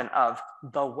origin of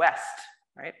the West,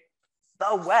 right?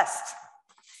 The West.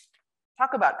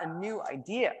 Talk about a new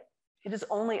idea. It is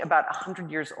only about 100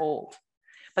 years old,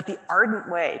 but the ardent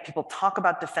way people talk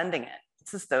about defending it,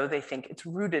 it's as though they think it's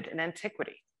rooted in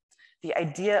antiquity. The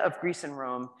idea of Greece and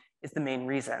Rome is the main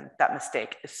reason that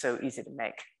mistake is so easy to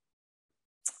make.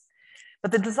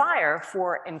 But the desire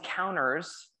for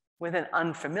encounters with an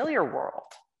unfamiliar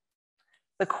world,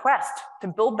 The quest to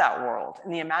build that world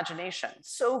in the imagination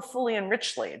so fully and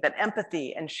richly that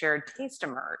empathy and shared taste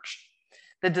emerge.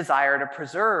 The desire to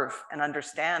preserve and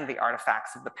understand the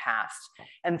artifacts of the past,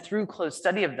 and through close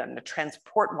study of them, to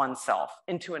transport oneself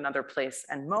into another place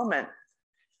and moment.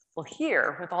 Well,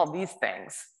 here, with all these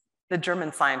things, the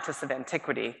German scientists of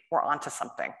antiquity were onto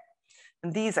something.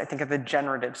 And these, I think, are the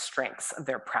generative strengths of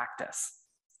their practice.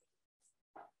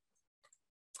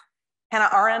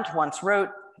 Hannah Arendt once wrote,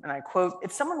 and I quote,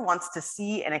 "If someone wants to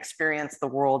see and experience the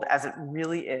world as it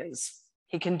really is,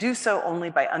 he can do so only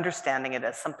by understanding it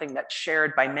as something that's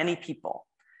shared by many people,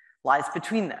 lies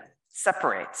between them,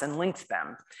 separates and links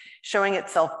them, showing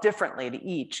itself differently to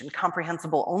each and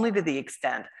comprehensible only to the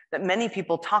extent that many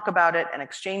people talk about it and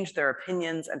exchange their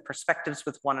opinions and perspectives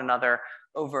with one another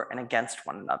over and against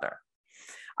one another."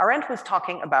 Arendt was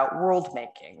talking about world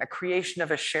making, the creation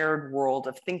of a shared world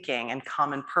of thinking and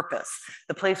common purpose,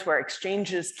 the place where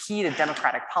exchanges key to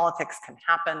democratic politics can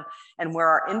happen, and where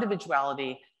our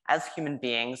individuality as human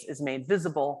beings is made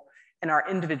visible and our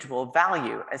individual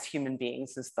value as human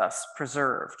beings is thus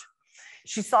preserved.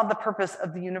 She saw the purpose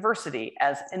of the university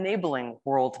as enabling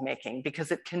world making because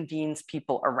it convenes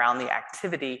people around the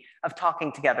activity of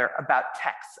talking together about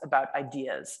texts, about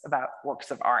ideas, about works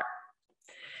of art.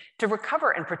 To recover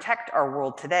and protect our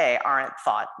world today, Arendt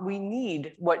thought, we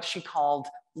need what she called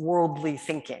worldly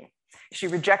thinking. She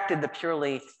rejected the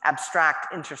purely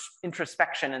abstract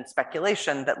introspection and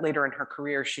speculation that later in her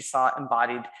career she saw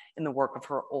embodied in the work of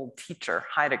her old teacher,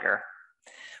 Heidegger.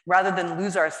 Rather than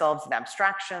lose ourselves in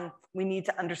abstraction, we need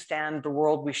to understand the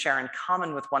world we share in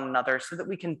common with one another so that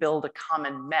we can build a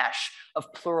common mesh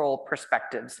of plural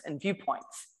perspectives and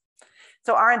viewpoints.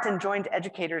 So Arendt enjoined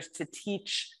educators to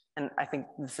teach, and I think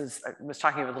I was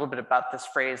talking a little bit about this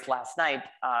phrase last night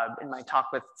in my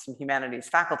talk with some humanities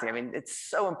faculty. I mean, it's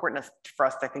so important for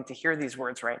us, I think, to hear these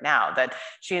words right now, that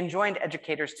she enjoined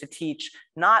educators to teach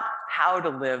not how to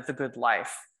live the good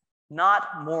life,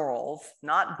 not morals,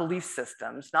 not belief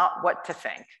systems, not what to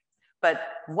think, but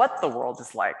what the world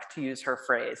is like, to use her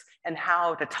phrase, and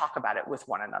how to talk about it with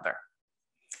one another.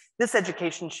 This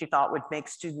education, she thought, would make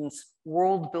students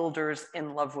world builders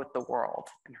in love with the world,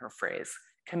 in her phrase,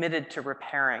 committed to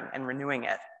repairing and renewing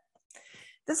it.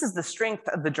 This is the strength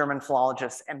of the German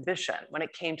philologists' ambition when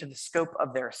it came to the scope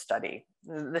of their study.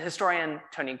 The historian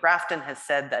Tony Grafton has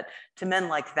said that to men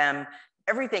like them,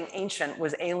 everything ancient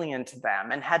was alien to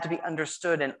them and had to be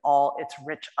understood in all its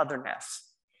rich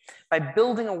otherness. By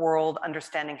building a world,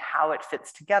 understanding how it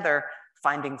fits together,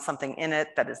 finding something in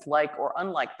it that is like or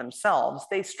unlike themselves,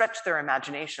 they stretch their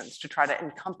imaginations to try to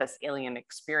encompass alien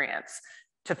experience,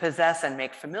 to possess and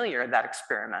make familiar that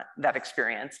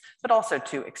experience, but also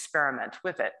to experiment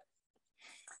with it.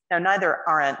 Now, neither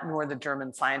Arendt nor the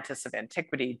German scientists of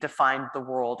antiquity defined the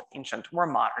world ancient or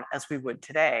modern as we would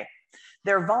today.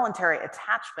 Their voluntary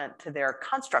attachment to their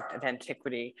construct of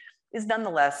antiquity is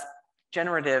nonetheless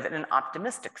generative in an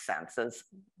optimistic sense, as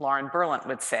Lauren Berlant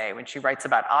would say when she writes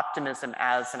about optimism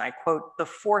as, and I quote, "the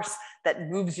force that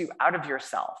moves you out of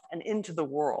yourself and into the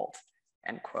world,"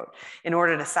 end quote, in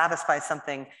order to satisfy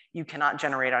something you cannot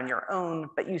generate on your own,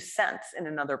 but you sense in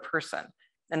another person,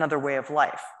 another way of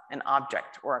life, an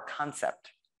object or a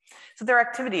concept. So their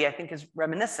activity, I think, is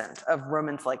reminiscent of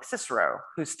Romans like Cicero,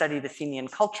 who studied Athenian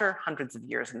culture hundreds of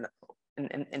years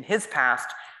in his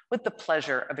past with the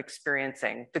pleasure of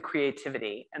experiencing the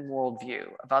creativity and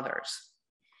worldview of others.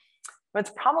 But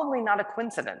it's probably not a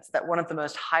coincidence that one of the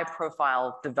most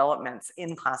high-profile developments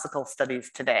in classical studies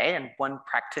today, and one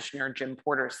practitioner, Jim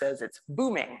Porter, says it's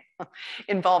booming,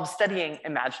 involves studying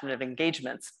imaginative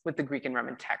engagements with the Greek and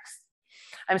Roman texts.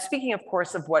 I'm speaking, of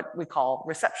course, of what we call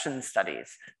reception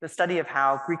studies, the study of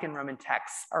how Greek and Roman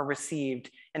texts are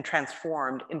received and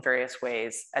transformed in various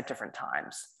ways at different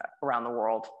times around the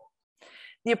world.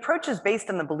 The approach is based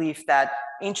on the belief that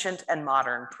ancient and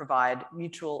modern provide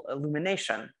mutual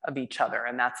illumination of each other,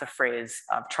 and that's a phrase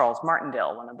of Charles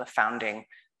Martindale, one of the founding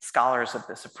scholars of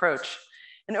this approach.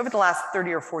 And over the last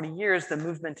 30 or 40 years, the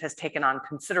movement has taken on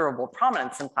considerable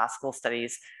prominence in classical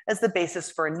studies as the basis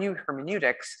for a new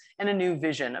hermeneutics and a new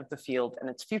vision of the field and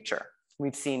its future.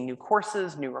 We've seen new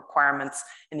courses, new requirements,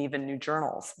 and even new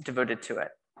journals devoted to it.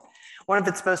 One of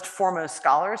its most foremost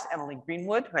scholars, Emily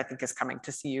Greenwood, who I think is coming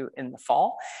to see you in the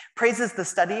fall, praises the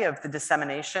study of the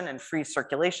dissemination and free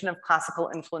circulation of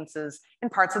classical influences in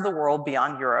parts of the world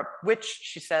beyond Europe, which,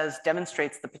 she says,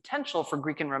 demonstrates the potential for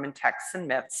Greek and Roman texts and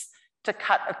myths to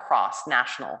cut across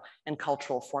national and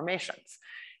cultural formations.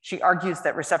 She argues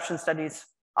that reception studies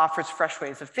offers fresh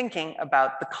ways of thinking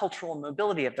about the cultural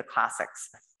mobility of the classics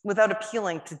without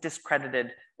appealing to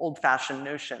discredited old-fashioned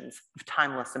notions of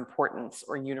timeless importance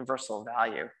or universal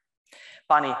value.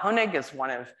 Bonnie Honig is one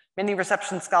of many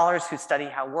reception scholars who study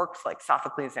how works like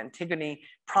Sophocles' Antigone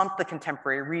prompt the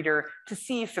contemporary reader to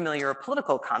see familiar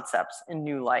political concepts in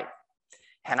new light.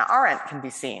 Hannah Arendt can be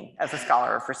seen as a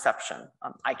scholar of reception.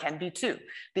 I can be too.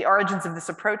 The origins of this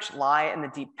approach lie in the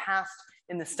deep past,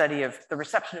 in the study of the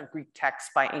reception of Greek texts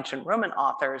by ancient Roman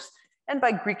authors and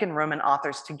by Greek and Roman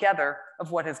authors together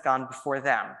of what has gone before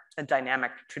them, a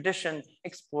dynamic tradition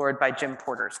explored by Jim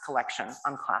Porter's collection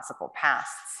on classical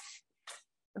pasts.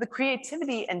 The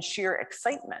creativity and sheer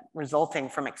excitement resulting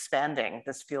from expanding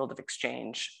this field of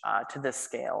exchange to this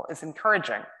scale is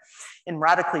encouraging. In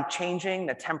radically changing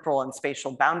the temporal and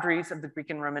spatial boundaries of the Greek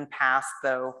and Roman past,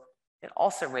 though, it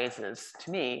also raises,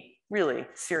 to me, really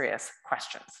serious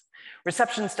questions.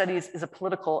 Reception studies is a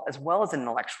political as well as an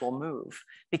intellectual move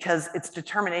because its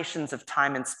determinations of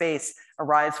time and space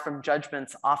arise from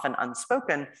judgments often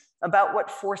unspoken about what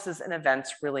forces and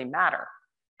events really matter,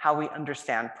 how we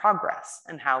understand progress,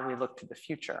 and how we look to the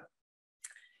future.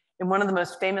 In one of the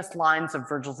most famous lines of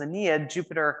Virgil's Aeneid,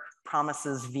 Jupiter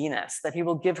promises Venus that he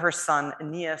will give her son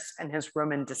Aeneas and his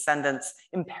Roman descendants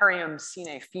imperium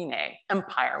sine fine,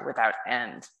 empire without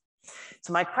end.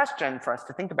 So my question for us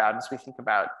to think about as we think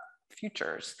about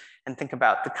futures and think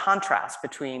about the contrast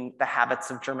between the habits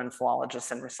of German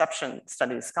philologists and reception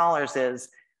studies scholars is,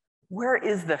 where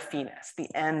is the finis,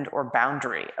 the end or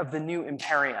boundary of the new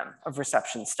imperium of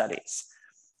reception studies?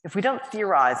 If we don't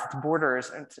theorize its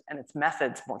borders and its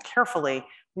methods more carefully,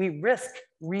 we risk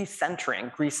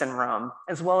recentering Greece and Rome,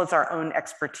 as well as our own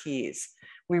expertise.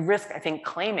 We risk, I think,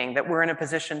 claiming that we're in a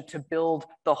position to build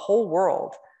the whole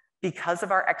world because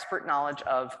of our expert knowledge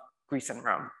of Greece and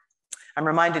Rome. I'm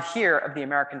reminded here of the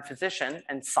American physician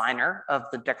and signer of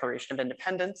the Declaration of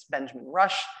Independence, Benjamin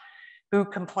Rush, who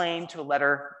complained to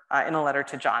in a letter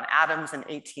to John Adams in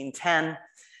 1810,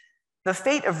 "The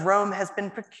fate of Rome has been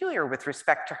peculiar with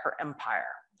respect to her empire.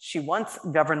 She once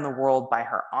governed the world by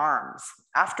her arms,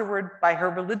 afterward by her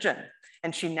religion,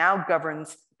 and she now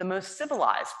governs the most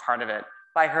civilized part of it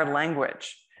by her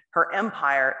language. Her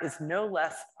empire is no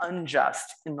less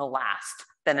unjust in the last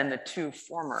than in the two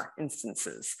former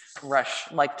instances." Rush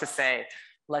liked to say,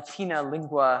 "Latina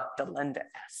lingua delenda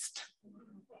est."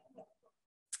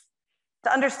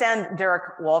 To understand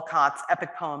Derek Walcott's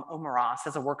epic poem Omeros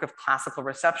as a work of classical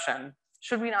reception,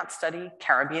 should we not study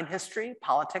Caribbean history,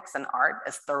 politics, and art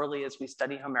as thoroughly as we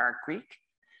study Homeric Greek?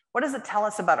 What does it tell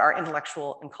us about our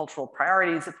intellectual and cultural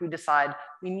priorities if we decide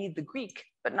we need the Greek,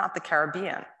 but not the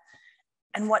Caribbean?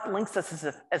 And what links us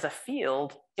as a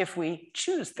field if we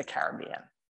choose the Caribbean?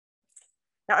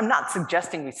 Now, I'm not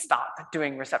suggesting we stop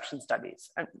doing reception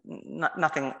studies,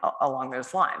 nothing along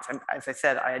those lines. As I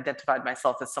said, I identified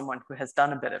myself as someone who has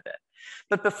done a bit of it.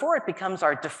 But before it becomes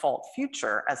our default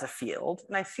future as a field,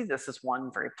 and I see this as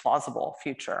one very plausible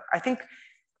future, I think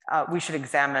we should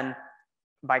examine,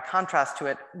 by contrast to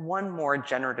it, one more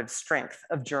generative strength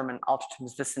of German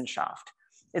Altertumswissenschaft,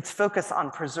 its focus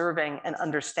on preserving and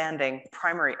understanding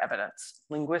primary evidence,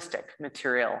 linguistic,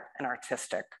 material, and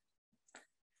artistic.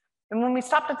 And when we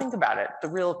stop to think about it, the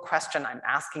real question I'm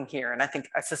asking here, and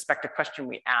I suspect a question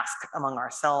we ask among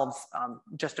ourselves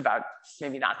just about,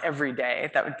 maybe not every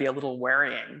day, that would be a little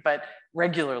worrying, but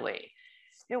regularly,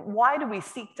 why do we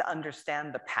seek to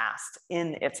understand the past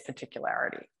in its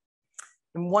particularity?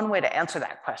 And one way to answer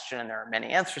that question, and there are many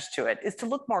answers to it, is to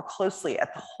look more closely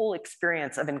at the whole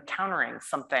experience of encountering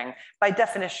something, by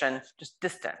definition, just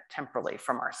distant temporally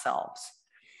from ourselves.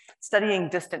 Studying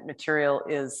distant material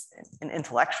is an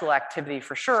intellectual activity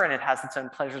for sure, and it has its own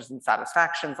pleasures and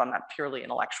satisfactions on that purely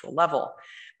intellectual level.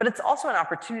 But it's also an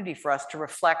opportunity for us to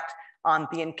reflect on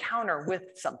the encounter with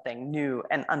something new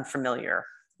and unfamiliar.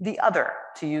 The other,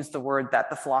 to use the word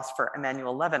that the philosopher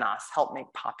Emmanuel Levinas helped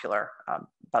make popular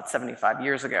about 75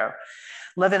 years ago.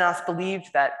 Levinas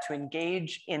believed that to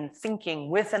engage in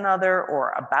thinking with another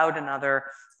or about another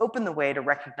opened the way to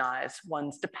recognize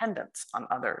one's dependence on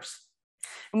others.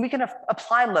 And we can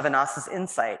apply Levinas's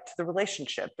insight to the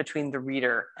relationship between the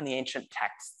reader and the ancient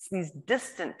texts. These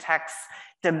distant texts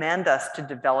demand us to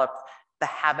develop the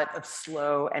habit of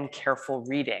slow and careful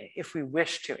reading if we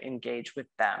wish to engage with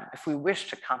them, if we wish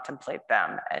to contemplate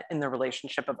them in the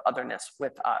relationship of otherness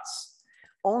with us.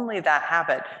 Only that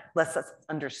habit lets us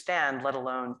understand, let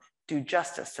alone do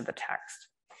justice to the text.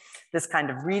 This kind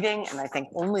of reading, and I think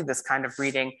only this kind of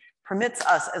reading, permits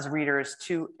us as readers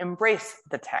to embrace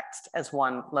the text, as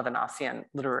one Levinasian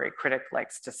literary critic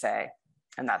likes to say,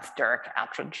 and that's Derek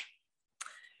Attridge.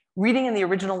 Reading in the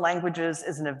original languages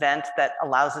is an event that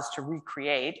allows us to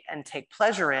recreate and take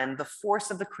pleasure in the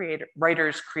force of the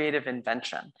writer's creative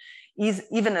invention,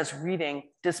 even as reading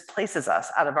displaces us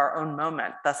out of our own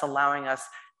moment, thus allowing us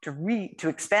to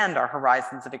expand our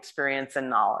horizons of experience and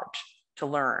knowledge, to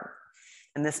learn.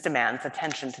 And this demands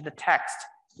attention to the text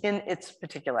in its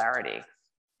particularity.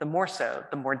 The more so,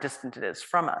 the more distant it is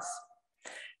from us.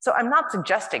 So I'm not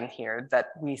suggesting here that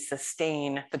we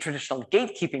sustain the traditional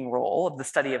gatekeeping role of the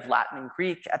study of Latin and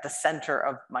Greek at the center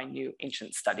of my new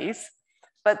ancient studies,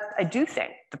 but I do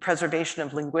think the preservation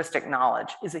of linguistic knowledge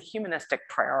is a humanistic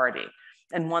priority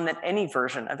and one that any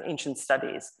version of ancient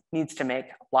studies needs to make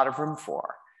a lot of room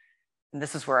for. And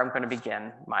this is where I'm going to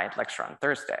begin my lecture on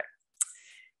Thursday.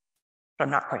 But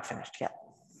I'm not quite finished yet.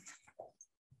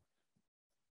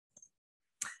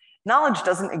 Knowledge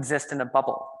doesn't exist in a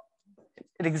bubble.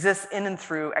 It exists in and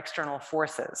through external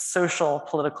forces, social,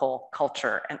 political,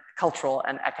 cultural,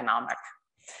 and economic.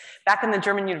 Back in the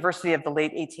German university of the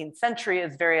late 18th century,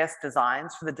 as various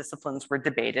designs for the disciplines were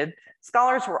debated,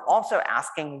 scholars were also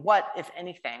asking what, if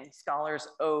anything, scholars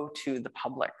owe to the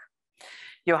public.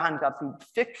 Johann Gottlieb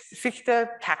Fichte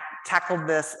tackled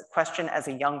this question as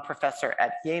a young professor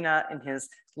at Jena in his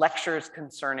lectures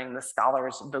concerning the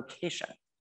scholar's vocation.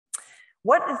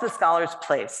 What is the scholar's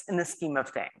place in the scheme of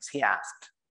things, he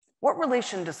asked. What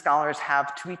relation do scholars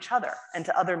have to each other and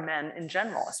to other men in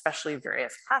general, especially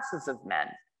various classes of men?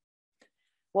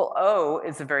 Well, owe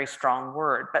is a very strong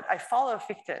word, but I follow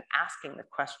Fichte in asking the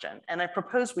question, and I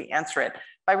propose we answer it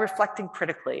by reflecting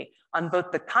critically on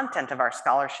both the content of our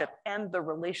scholarship and the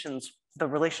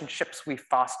relationships we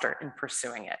foster in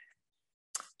pursuing it.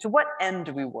 To what end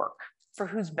do we work? For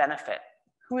whose benefit?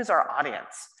 Who is our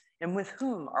audience? And with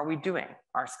whom are we doing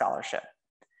our scholarship?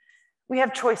 We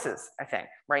have choices, I think,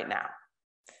 right now.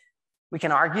 We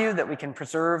can argue that we can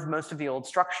preserve most of the old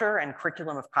structure and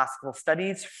curriculum of classical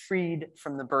studies freed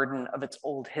from the burden of its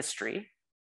old history.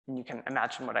 And you can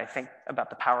imagine what I think about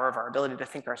the power of our ability to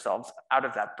think ourselves out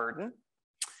of that burden.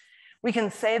 We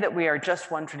can say that we are just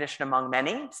one tradition among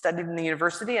many studied in the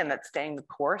university and that staying the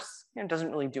course doesn't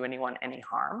really do anyone any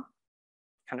harm,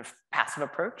 kind of passive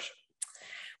approach.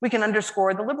 We can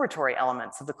underscore the liberatory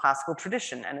elements of the classical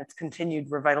tradition and its continued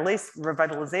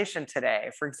revitalization today,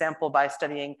 for example, by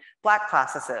studying Black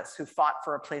classicists who fought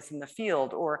for a place in the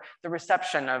field, or the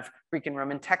reception of Greek and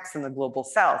Roman texts in the global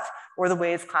South, or the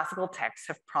ways classical texts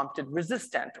have prompted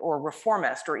resistant or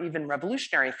reformist or even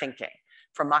revolutionary thinking,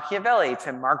 from Machiavelli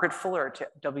to Margaret Fuller to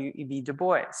W.E.B. Du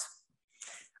Bois.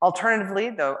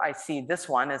 Alternatively, though I see this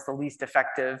one as the least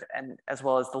effective and as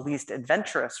well as the least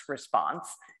adventurous response,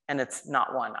 and it's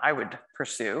not one I would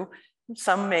pursue,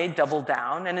 some may double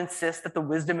down and insist that the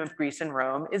wisdom of Greece and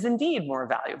Rome is indeed more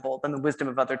valuable than the wisdom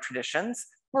of other traditions,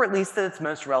 or at least that it's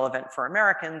most relevant for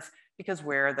Americans because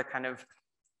we're the kind of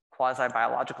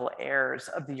quasi-biological heirs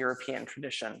of the European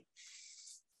tradition.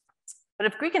 But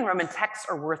if Greek and Roman texts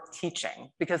are worth teaching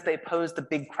because they pose the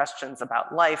big questions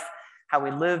about life, how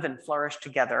we live and flourish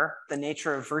together, the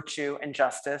nature of virtue and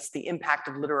justice, the impact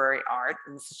of literary art,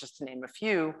 and this is just to name a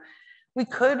few, we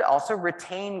could also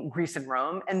retain Greece and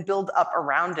Rome and build up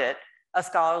around it a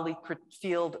scholarly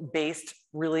field based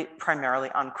really primarily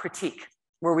on critique,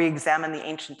 where we examine the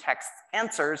ancient text's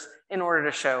answers in order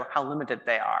to show how limited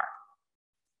they are.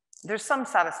 There's some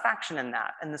satisfaction in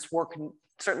that, and this work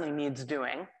certainly needs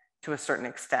doing to a certain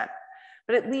extent,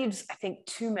 but it leaves, I think,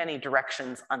 too many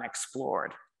directions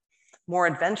unexplored. More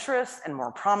adventurous and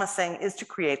more promising is to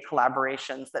create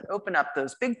collaborations that open up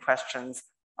those big questions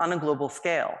on a global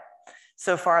scale.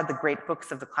 So far, the great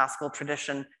books of the classical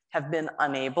tradition have been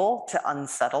unable to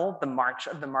unsettle the march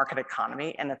of the market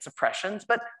economy and its oppressions,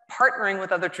 but partnering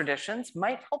with other traditions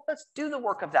might help us do the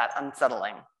work of that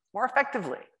unsettling more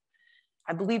effectively.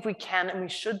 I believe we can and we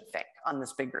should think on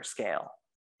this bigger scale.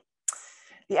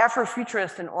 The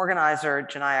Afrofuturist and organizer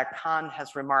Janaya Khan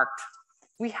has remarked,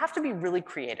 we have to be really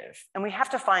creative and we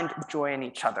have to find joy in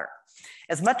each other.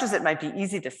 As much as it might be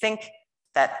easy to think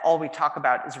that all we talk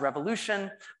about is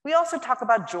revolution, we also talk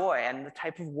about joy and the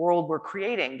type of world we're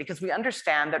creating because we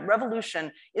understand that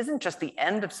revolution isn't just the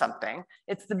end of something,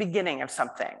 it's the beginning of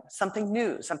something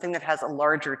new, something that has a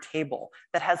larger table,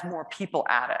 that has more people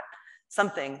at it,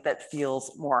 something that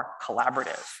feels more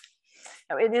collaborative.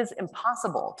 Now, it is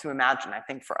impossible to imagine, I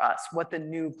think, for us, what the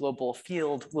new global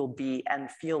field will be and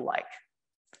feel like.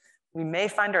 We may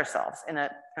find ourselves in a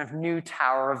kind of new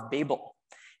Tower of Babel,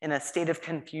 in a state of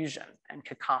confusion and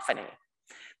cacophony.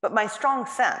 But my strong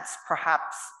sense,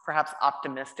 perhaps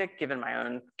optimistic given my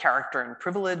own character and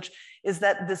privilege, is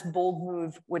that this bold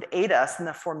move would aid us in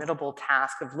the formidable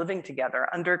task of living together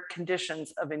under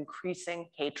conditions of increasing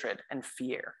hatred and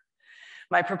fear.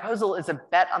 My proposal is a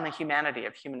bet on the humanity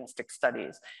of humanistic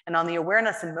studies and on the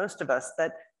awareness in most of us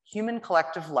that human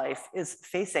collective life is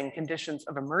facing conditions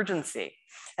of emergency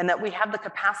and that we have the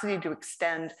capacity to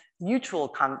extend mutual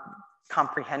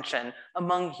comprehension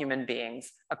among human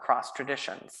beings across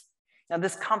traditions. Now,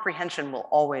 this comprehension will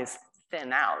always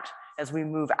thin out as we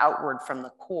move outward from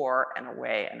the core and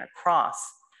away and across.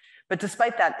 But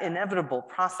despite that inevitable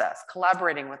process,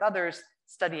 collaborating with others,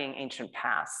 studying ancient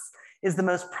pasts is the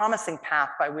most promising path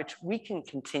by which we can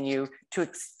continue to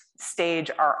stage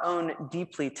our own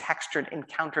deeply textured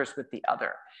encounters with the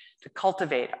other, to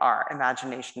cultivate our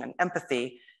imagination and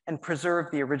empathy, and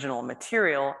preserve the original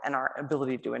material and our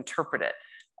ability to interpret it,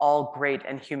 all great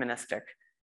and humanistic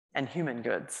and human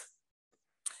goods.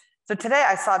 So today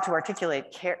I sought to articulate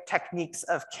techniques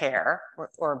of care,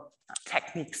 or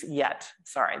techniques yet,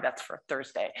 sorry, that's for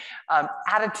Thursday,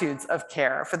 attitudes of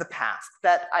care for the past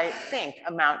that I think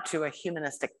amount to a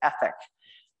humanistic ethic,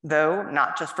 though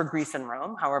not just for Greece and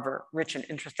Rome, however rich and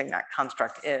interesting that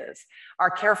construct is. Our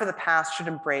care for the past should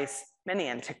embrace many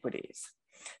antiquities.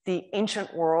 The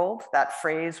ancient world, that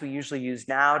phrase we usually use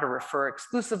now to refer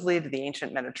exclusively to the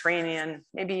ancient Mediterranean,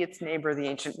 maybe its neighbor, the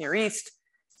ancient Near East,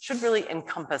 should really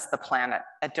encompass the planet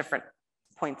at different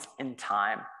points in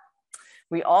time.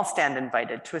 We all stand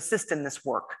invited to assist in this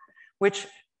work, which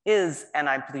is, and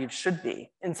I believe should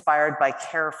be, inspired by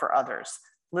care for others,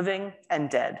 living and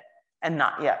dead, and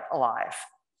not yet alive.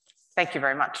 Thank you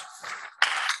very much.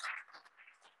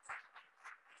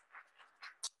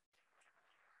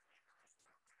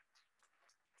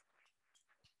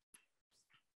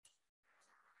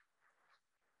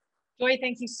 Joy,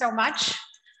 thank you so much.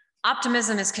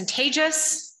 Optimism is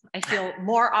contagious. I feel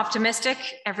more optimistic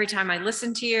every time I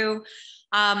listen to you.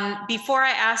 Before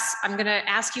I'm going to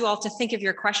ask you all to think of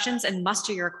your questions and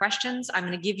muster your questions. I'm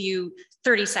going to give you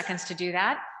 30 seconds to do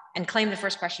that and claim the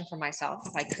first question for myself,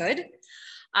 if I could.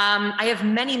 I have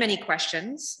many, many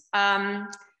questions. I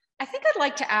think I'd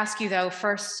like to ask you, though,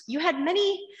 first, you had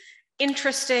many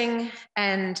interesting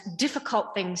and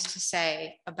difficult things to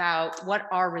say about what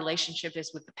our relationship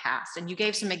is with the past. And you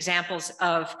gave some examples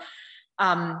of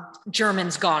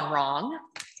Germans gone wrong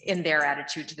in their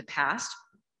attitude to the past.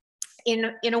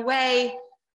 In a way,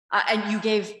 and you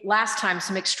gave last time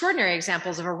some extraordinary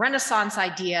examples of a Renaissance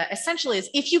idea, essentially is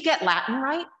if you get Latin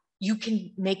right, you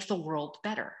can make the world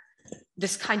better.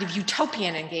 This kind of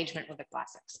utopian engagement with the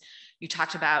classics. You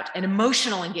talked about an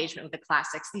emotional engagement with the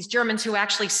classics. These Germans who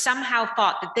actually somehow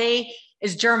thought that they,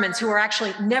 as Germans who are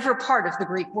actually never part of the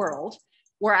Greek world,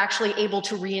 were actually able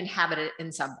to re-inhabit it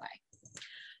in some way.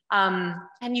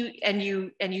 And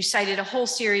you cited a whole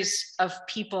series of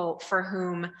people for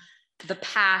whom the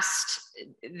past,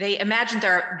 they imagined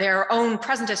their own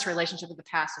presentist relationship with the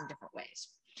past in different ways.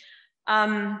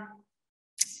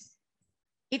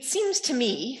 It seems to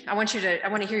me, I want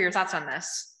to hear your thoughts on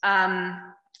this.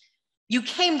 You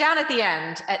came down at the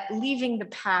end at leaving the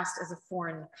past as a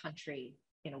foreign country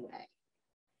in a way,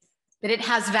 that it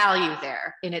has value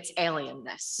there in its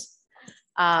alienness.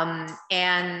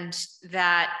 And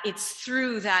that it's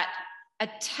through that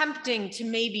attempting to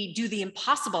maybe do the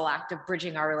impossible act of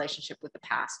bridging our relationship with the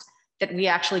past that we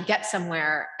actually get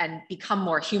somewhere and become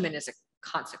more human as a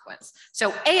consequence.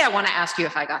 So A, I want to ask you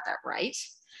if I got that right.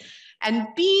 And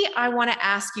B, I want to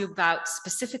ask you about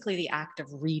specifically the act of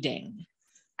reading.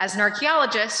 As an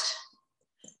archaeologist,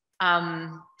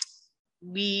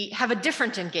 we have a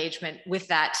different engagement with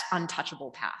that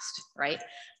untouchable past, right?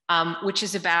 Which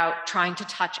is about trying to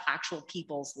touch actual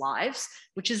people's lives,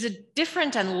 which is a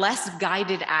different and less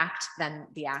guided act than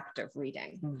the act of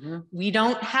reading. Mm-hmm. We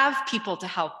don't have people to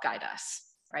help guide us,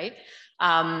 right?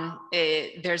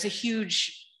 There's a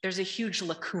huge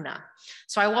lacuna.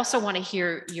 So I also want to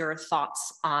hear your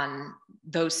thoughts on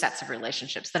those sets of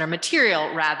relationships that are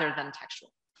material rather than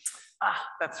textual.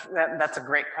 That's a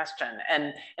great question.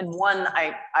 And one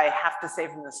I have to say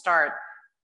from the start,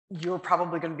 you're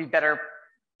probably going to be better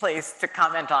placed to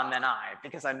comment on than I,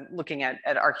 because I'm looking at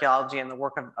archaeology and the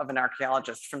work of an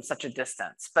archaeologist from such a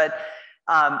distance. But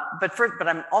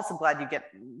I'm also glad you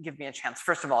give me a chance,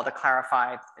 first of all, to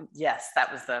clarify, yes,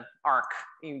 that was the arc,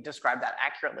 you described that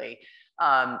accurately,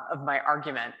 of my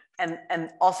argument.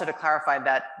 And also to clarify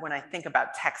that when I think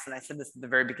about text, and I said this at the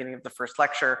very beginning of the first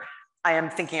lecture, I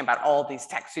am thinking about all these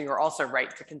texts. So you're also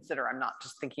right to consider I'm not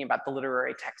just thinking about the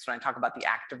literary text when I talk about the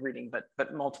act of reading,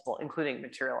 but multiple, including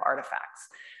material artifacts.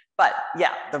 But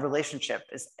yeah, the relationship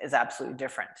is absolutely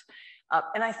different.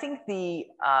 And I think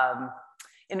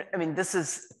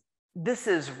this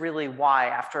is really why,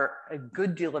 after a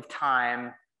good deal of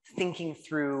time thinking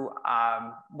through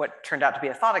what turned out to be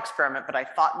a thought experiment, but I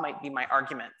thought might be my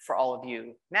argument for all of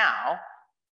you now,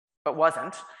 but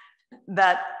wasn't,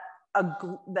 that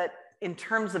in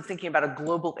terms of thinking about a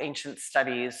global ancient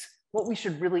studies, what we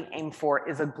should really aim for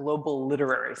is a global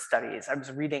literary studies. I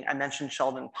mentioned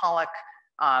Sheldon Pollock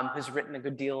who's written a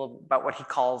good deal about what he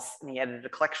calls, and he edited a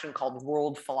collection called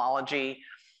World Philology.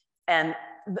 And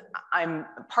I'm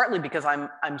partly because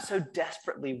I'm so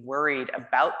desperately worried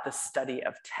about the study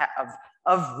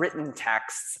of written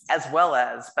texts, as well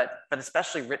as, but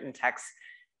especially written texts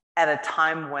at a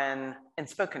time when, and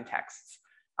spoken texts,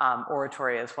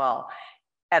 oratory as well,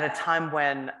 at a time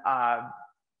when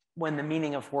the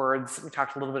meaning of words, we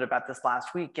talked a little bit about this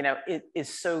last week, it's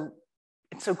so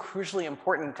crucially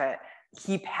important to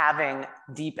keep having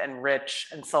deep and rich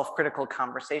and self-critical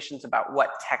conversations about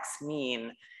what texts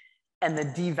mean, and the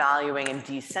devaluing and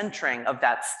decentering of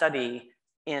that study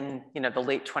in the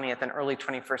late 20th and early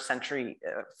 21st century,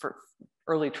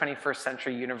 early 21st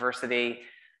century university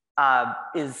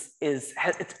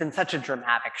it's been such a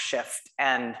dramatic shift,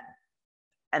 and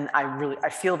I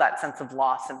feel that sense of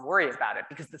loss and worry about it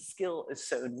because the skill is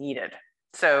so needed.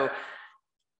 So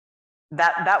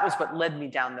that was what led me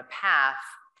down the path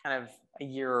kind of a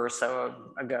year or so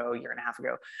ago, year and a half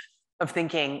ago, of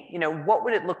thinking, what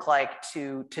would it look like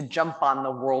to jump on the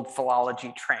world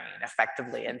philology train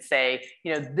effectively and say,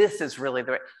 this is really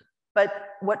the way. But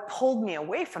what pulled me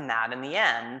away from that in the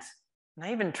end, and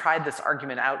I even tried this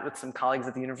argument out with some colleagues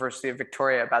at the University of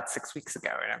Victoria about 6 weeks ago,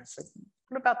 and I was like,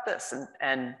 what about this?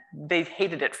 And they've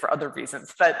hated it for other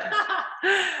reasons, but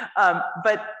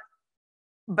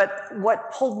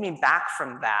what pulled me back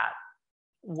from that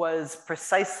was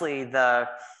precisely the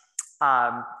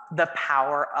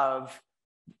power of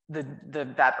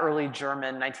that early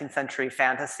German 19th century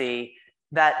fantasy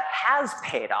that has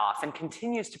paid off and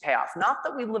continues to pay off. Not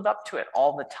that we live up to it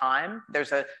all the time.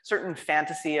 There's a certain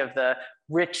fantasy of the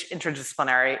rich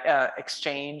interdisciplinary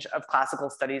exchange of classical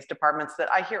studies departments that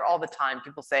I hear all the time.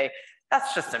 People say,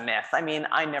 that's just a myth. I mean,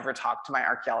 I never talk to my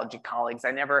archaeology colleagues.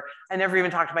 I never even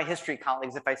talk to my history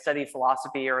colleagues. If I study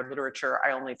philosophy or literature,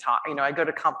 I only talk, I go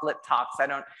to comp lit talks.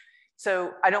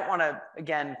 So I don't want to,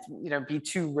 again, be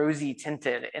too rosy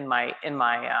tinted in my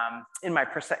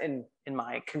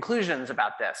conclusions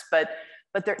about this. But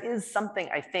there is something,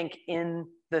 I think, in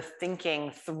the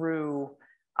thinking through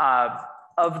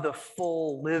of the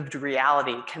full lived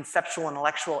reality, conceptual,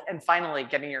 intellectual, and finally,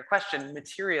 getting your question,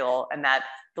 material, and that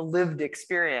the lived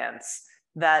experience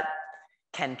that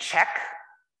can check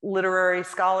literary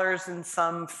scholars in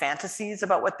some fantasies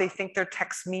about what they think their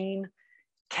texts mean,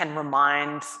 can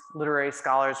remind literary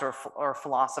scholars or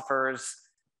philosophers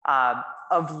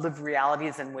of lived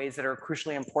realities in ways that are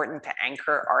crucially important to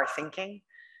anchor our thinking.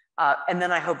 And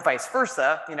then I hope vice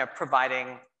versa,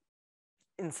 providing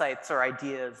insights or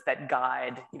ideas that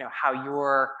guide, how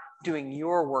you're doing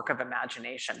your work of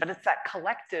imagination. But it's that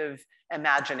collective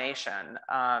imagination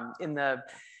in the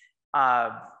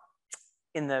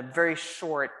very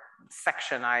short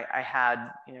section I had,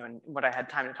 and what I had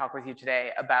time to talk with you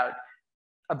today about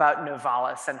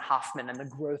Novalis and Hoffman and the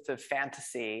growth of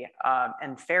fantasy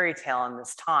and fairy tale in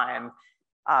this time.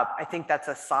 I think that's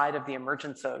a side of the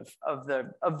emergence of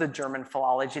the German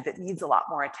philology that needs a lot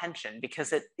more attention,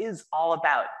 because it is all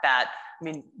about that. I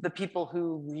mean, the people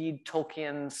who read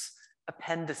Tolkien's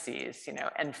appendices,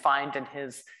 and find in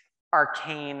his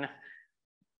arcane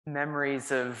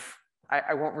memories of,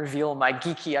 I won't reveal my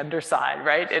geeky underside,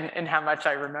 right? And how much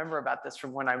I remember about this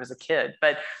from when I was a kid,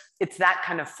 but it's that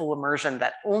kind of full immersion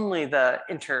that only the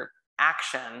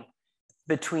interaction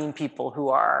between people who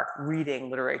are reading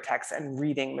literary texts and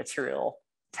reading material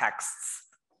texts,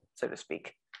 so to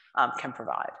speak, can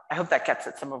provide. I hope that gets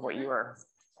at some of what you were.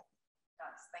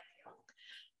 Yes, thank you.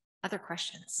 Other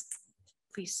questions,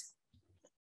 please.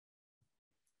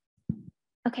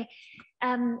 Okay.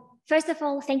 First of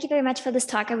all, thank you very much for this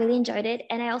talk. I really enjoyed it.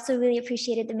 And I also really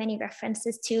appreciated the many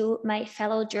references to my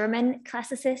fellow German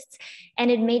classicists. And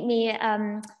it made me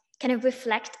kind of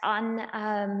reflect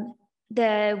on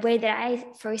the way that I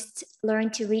first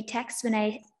learned to read text when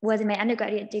I was in my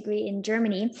undergraduate degree in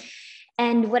Germany.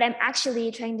 And what I'm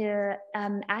actually trying to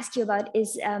ask you about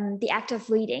is the act of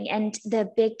reading and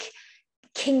the big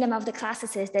kingdom of the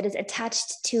classicists that is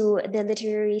attached to the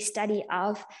literary study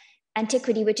of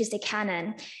antiquity, which is the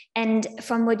canon. And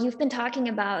from what you've been talking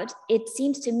about, it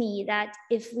seems to me that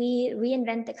if we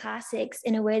reinvent the classics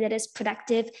in a way that is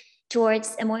productive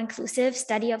towards a more inclusive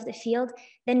study of the field,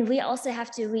 then we also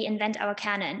have to reinvent our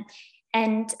canon.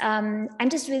 And I'm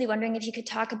just really wondering if you could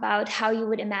talk about how you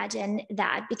would imagine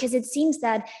that, because it seems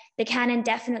that the canon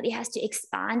definitely has to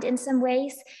expand in some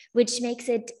ways, which makes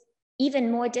it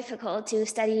even more difficult to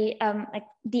study like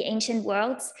the ancient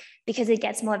worlds, because it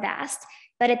gets more vast.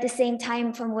 But at the same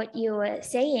time, from what you were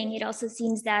saying, it also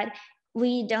seems that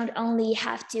we don't only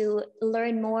have to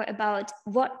learn more about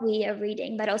what we are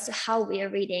reading, but also how we are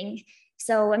reading.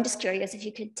 So I'm just curious if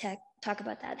you could talk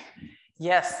about that.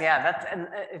 Yes, yeah,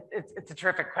 it's a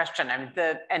terrific question. I mean,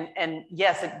 and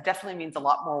yes, it definitely means a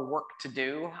lot more work to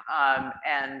do.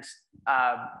 And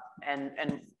I've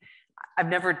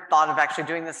never thought of actually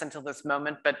doing this until this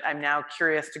moment, but I'm now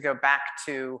curious to go back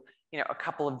to, a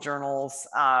couple of journals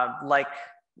like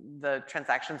the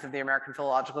Transactions of the American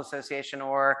Philological Association,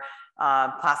 or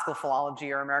Classical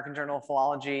Philology, or American Journal of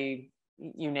Philology,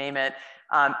 you name it,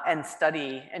 and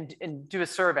study and do a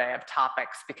survey of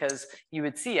topics, because you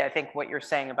would see, I think, what you're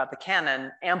saying about the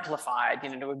canon amplified,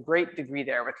 to a great degree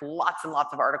there, with lots and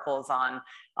lots of articles on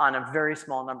a very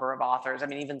small number of authors. I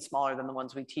mean, even smaller than the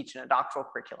ones we teach in a doctoral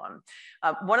curriculum.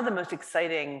 One of the most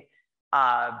exciting,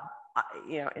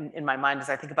 in my mind, as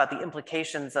I think about the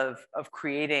implications of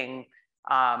creating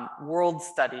world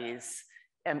studies,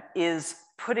 is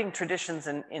putting traditions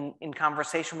in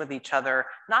conversation with each other,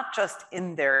 not just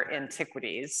in their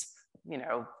antiquities,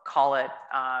 call it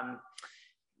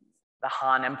the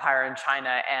Han Empire in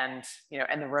China and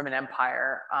the Roman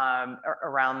Empire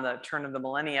around the turn of the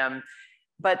millennium,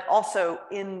 but also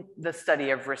in the study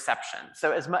of reception.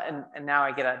 So as much, and now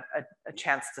I get a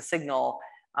chance to signal,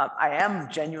 I am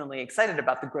genuinely excited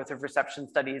about the growth of reception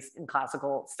studies in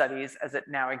classical studies as it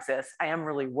now exists. I am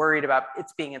really worried about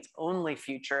its being its only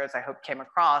future, as I hope came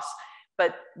across,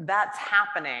 but that's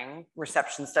happening,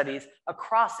 reception studies,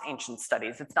 across ancient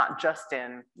studies. It's not just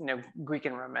in Greek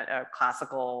and Roman,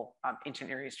 classical, ancient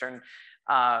Near Eastern.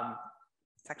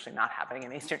 It's actually not happening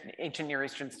in ancient Near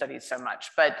Eastern studies so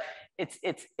much, but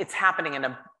it's happening in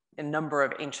a number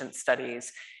of ancient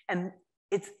studies. And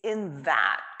it's in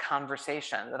that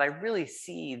conversation that I really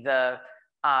see the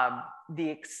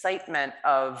excitement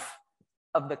of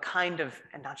the kind of,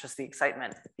 and not just the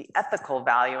excitement, the ethical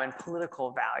value and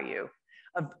political value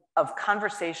of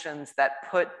conversations that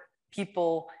put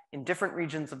people in different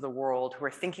regions of the world who are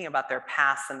thinking about their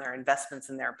past and their investments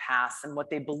in their past and what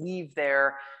they believe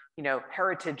their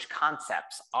heritage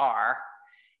concepts are,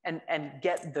 and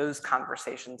get those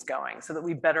conversations going, so that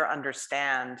we better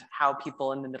understand how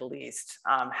people in the Middle East,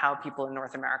 how people in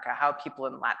North America, how people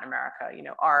in Latin America,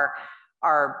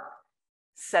 are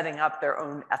setting up their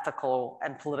own ethical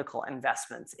and political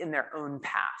investments in their own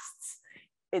pasts.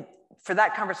 For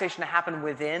that conversation to happen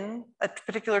within a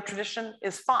particular tradition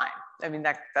is fine. I mean,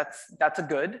 that's a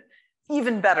good.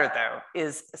 Even better, though,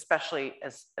 is, especially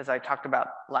as I talked about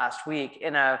last week,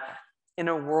 in a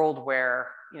world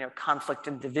where conflict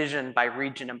and division by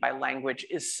region and by language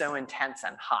is so intense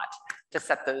and hot, to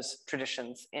set those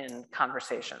traditions in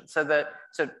conversation. So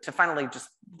to finally just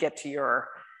get to your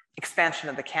expansion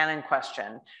of the canon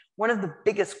question, one of the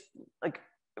biggest,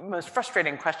 most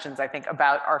frustrating questions, I think,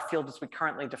 about our field as we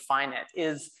currently define it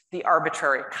is the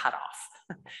arbitrary cutoff.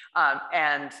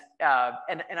 And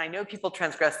I know people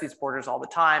transgress these borders all the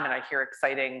time, and I hear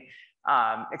exciting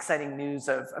news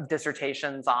of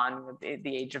dissertations on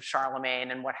the age of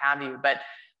Charlemagne and what have you. But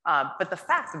the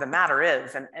fact of the matter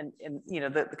is, and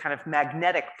the kind of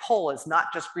magnetic pull is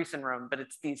not just Greece and Rome, but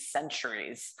it's these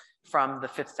centuries from the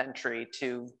 5th century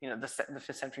to the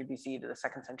 5th century BC to the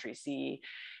 2nd century CE,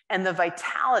 and the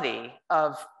vitality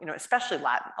of especially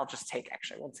Latin. I'll just take,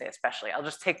 actually, I won't say especially. I'll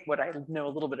just take what I know a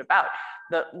little bit about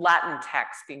the Latin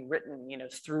text being written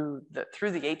through the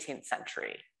 18th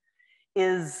century.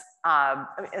 Is,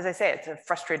 as I say, it's a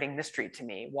frustrating mystery to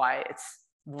me why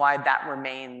that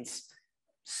remains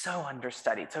so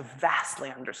understudied, so vastly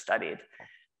understudied,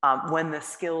 when the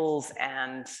skills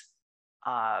and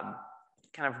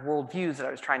kind of worldviews that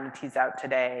I was trying to tease out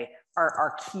today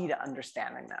are key to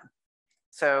understanding them.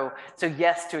 So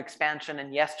yes to expansion,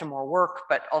 and yes to more work,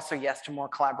 but also yes to more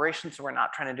collaboration, so we're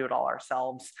not trying to do it all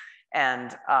ourselves,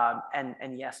 and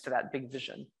yes to that big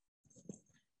vision.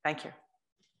 Thank you.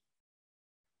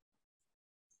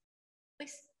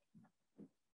 Please.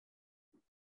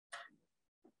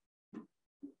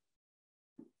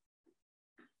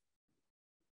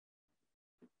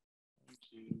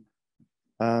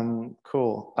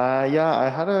 Cool. Yeah, I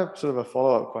had a sort of a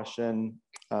follow-up question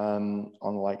on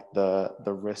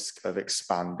the risk of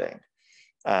expanding,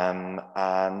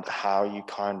 and how you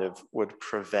kind of would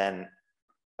prevent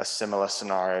a similar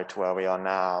scenario to where we are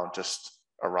now just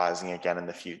arising again in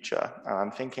the future. And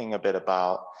I'm thinking a bit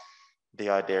about the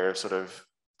idea of sort of,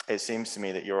 it seems to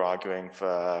me that you're arguing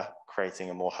for creating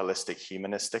a more holistic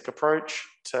humanistic approach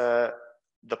to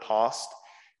the past,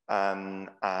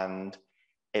 and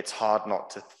it's hard not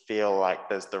to feel like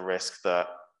there's the risk that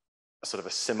sort of a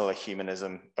similar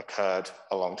humanism occurred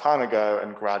a long time ago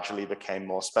and gradually became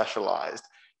more specialized,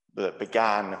 that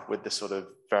began with this sort of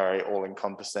very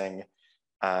all-encompassing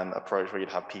approach where you'd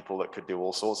have people that could do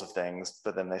all sorts of things,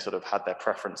 but then they sort of had their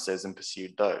preferences and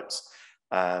pursued those.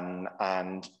 And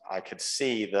I could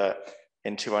see that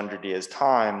in 200 years'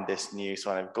 time, this new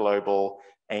sort of global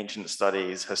ancient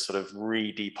studies has sort of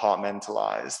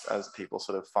re-departmentalized as people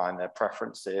sort of find their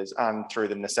preferences and through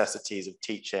the necessities of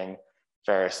teaching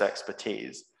various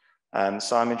expertise.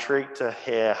 So I'm intrigued to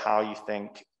hear how you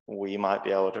think we might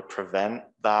be able to prevent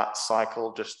that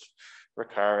cycle just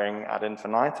recurring ad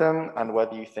infinitum, and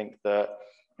whether you think that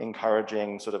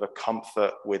encouraging sort of a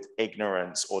comfort with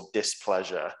ignorance or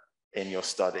displeasure in your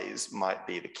studies might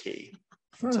be the key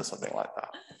to something like that.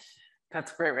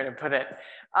 That's a great way to put it.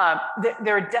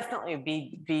 There would definitely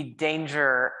be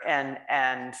danger and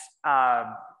a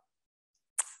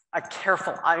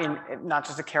careful, I mean, not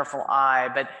just a careful eye,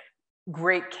 but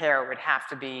great care would have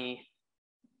to be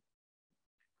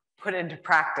put into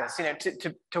practice, you know,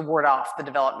 to ward off the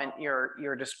development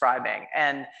you're describing.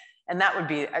 And that would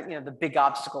be, you know, the big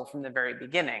obstacle from the very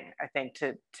beginning, I think,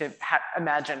 to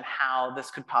imagine how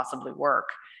this could possibly work.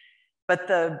 But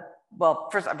well,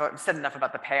 first, I've said enough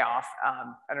about the payoff.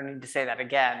 I don't need to say that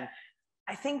again.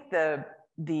 I think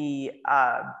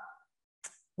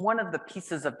one of the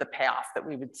pieces of the payoff that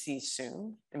we would see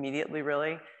soon, immediately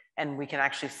really, and we can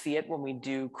actually see it when we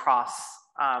do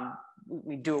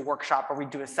we do a workshop or we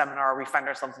do a seminar, or we find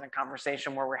ourselves in a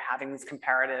conversation where we're having these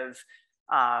comparative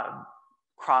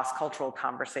cross-cultural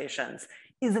conversations,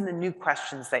 is in the new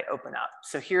questions they open up.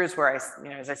 So here's where you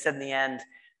know, as I said in the end,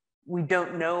 we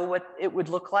don't know what it would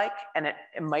look like, and it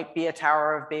might be a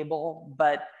Tower of Babel,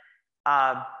 but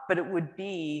it would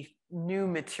be new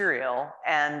material,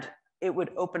 and it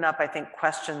would open up, I think,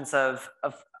 questions that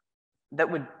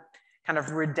would kind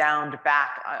of redound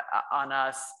back on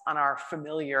us, on our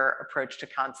familiar approach to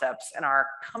concepts and our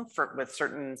comfort with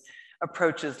certain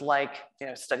approaches, like, you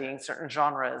know, studying certain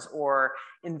genres or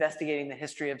investigating the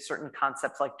history of certain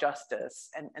concepts like justice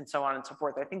and so on and so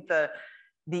forth. I think I've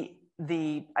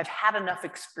had enough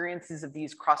experiences of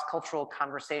these cross-cultural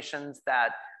conversations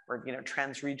that, or, you know,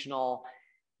 trans-regional,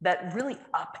 that really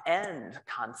upend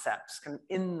concepts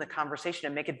in the conversation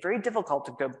and make it very difficult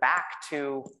to go back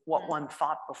to what one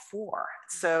thought before.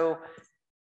 So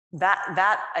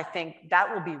that I think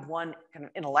that will be one kind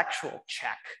of intellectual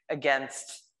check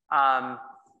against the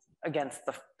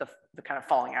kind of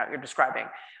falling out you're describing.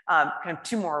 Kind of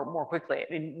two more quickly.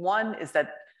 I mean, one is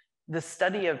that the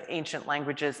study of ancient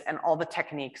languages and all the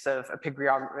techniques of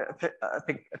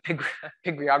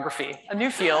epigraphy, a new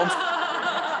field.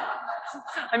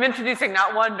 I'm introducing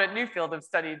not one, but new field of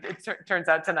study, it turns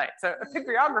out tonight. So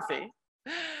epigraphy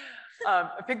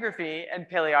and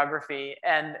paleography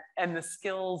and the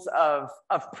skills of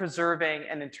preserving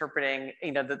and interpreting,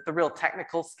 you know, the real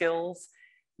technical skills,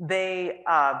 I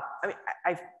mean,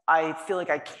 I feel like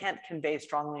I can't convey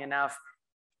strongly enough,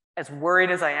 as worried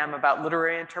as I am about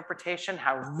literary interpretation,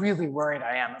 how really worried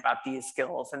I am about these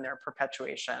skills and their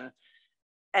perpetuation.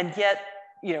 And yet,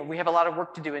 you know, we have a lot of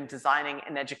work to do in designing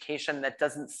an education that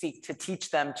doesn't seek to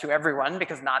teach them to everyone,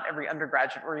 because not every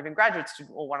undergraduate or even graduate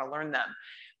student will want to learn them.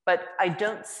 But I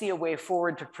don't see a way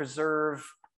forward to preserve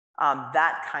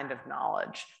that kind of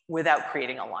knowledge without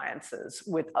creating alliances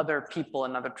with other people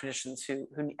and other traditions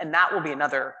and that will be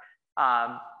another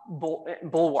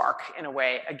bulwark in a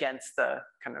way against the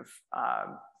kind of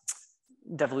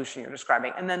devolution you're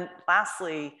describing. And then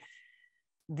lastly,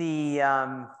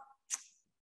 I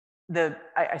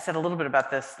said a little bit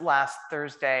about this last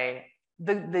Thursday,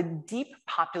 the deep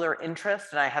popular interest,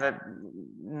 and I had a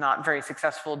not very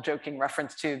successful joking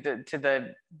reference to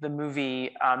the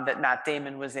movie that Matt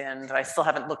Damon was in, that I still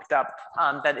haven't looked up,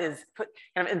 that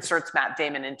kind of inserts Matt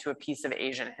Damon into a piece of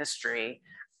Asian history.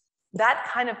 That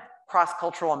kind of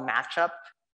cross-cultural matchup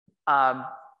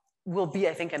will be,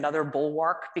 I think, another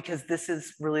bulwark, because this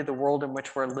is really the world in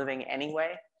which we're living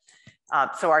anyway.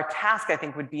 So our task, I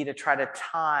think, would be to try to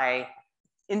tie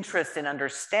interest in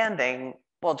understanding,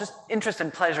 well, just interest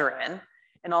and pleasure in,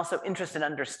 and also interest in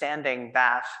understanding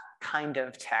that kind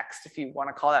of text, if you want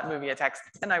to call that movie a text,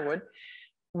 and I would,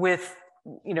 with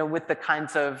the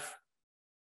kinds of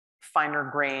finer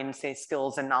grained, say,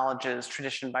 skills and knowledges,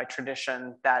 tradition by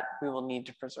tradition, that we will need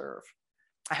to preserve.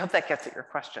 I hope that gets at your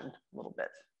question a little bit.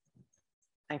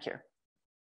 Thank you.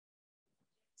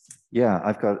 Yeah,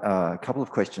 I've got a couple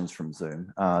of questions from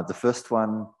Zoom. The first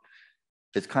one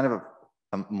is kind of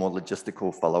a more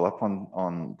logistical follow-up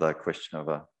on the question of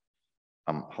a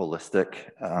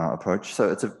holistic approach.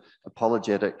 So it's an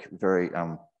apologetic, very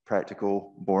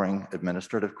practical, boring,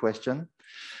 administrative question.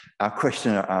 Our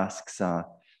questioner asks,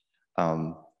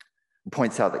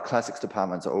 points out that classics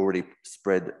departments are already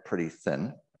spread pretty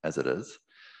thin, as it is,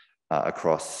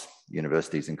 across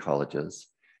universities and colleges.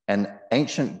 An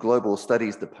ancient global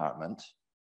studies department,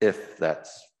 if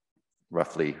that's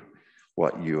roughly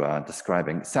what you are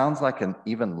describing. Sounds like an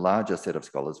even larger set of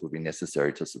scholars would be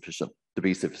necessary to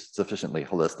be sufficiently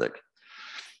holistic.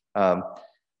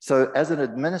 So as an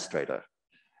administrator,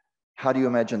 how do you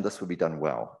imagine this would be done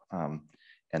well?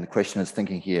 And the question is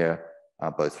thinking here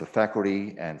both for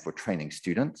faculty and for training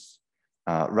students.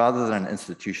 Rather than an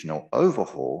institutional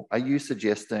overhaul, are you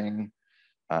suggesting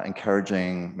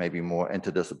encouraging maybe more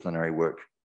interdisciplinary work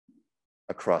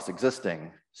across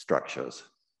existing structures?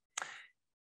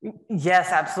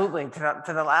 Yes, absolutely, to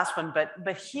the last one.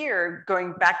 But here,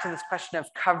 going back to this question of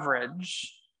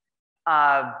coverage,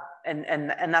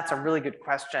 and that's a really good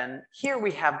question. Here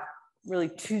we have really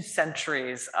 2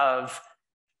 centuries of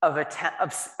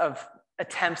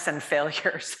attempts and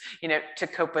failures, to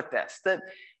cope with this.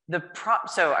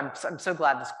 So I'm so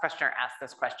glad this questioner asked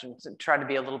this question to try to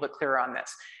be a little bit clearer on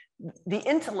this. The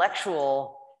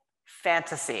intellectual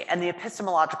fantasy and the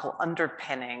epistemological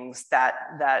underpinnings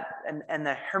and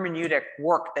the hermeneutic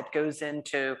work that goes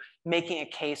into making a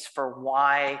case for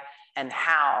why and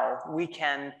how we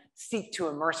can seek to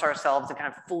immerse ourselves and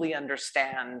kind of fully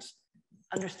understanding,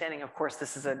 of course,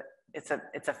 this is it's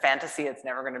a fantasy. It's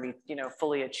never going to be,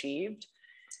 fully achieved.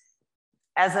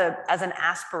 As an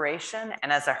aspiration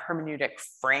and as a hermeneutic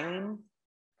frame,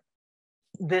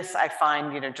 this I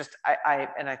find,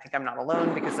 and I think I'm not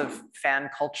alone because of fan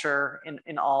culture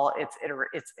in all its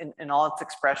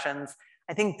expressions.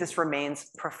 I think this remains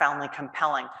profoundly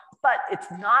compelling, but it's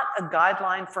not a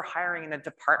guideline for hiring in a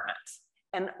department.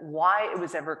 And why it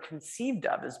was ever conceived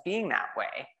of as being that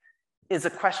way is a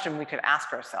question we could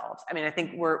ask ourselves. I mean, I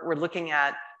think we're looking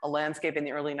at a landscape in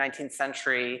the early 19th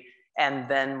century, and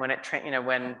then when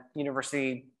when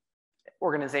university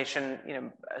organization,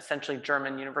 essentially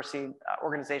German university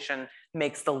organization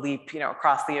makes the leap,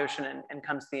 across the ocean and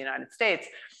comes to the United States,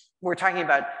 we're talking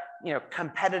about,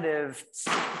 competitive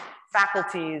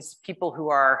faculties, people who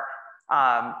are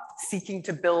seeking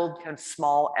to build kind of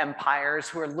small empires,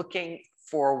 who are looking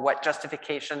for what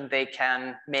justification they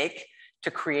can make to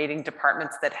creating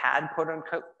departments that had quote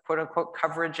unquote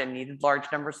coverage and needed large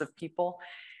numbers of people.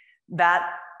 That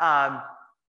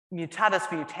mutatis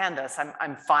mutandis,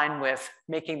 I'm fine with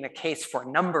making the case for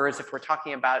numbers if we're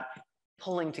talking about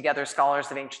pulling together scholars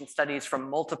of ancient studies from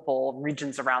multiple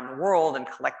regions around the world and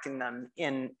collecting them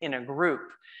in a group.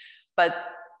 But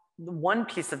the one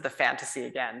piece of the fantasy,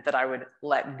 again, that I would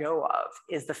let go of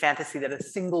is the fantasy that a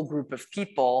single group of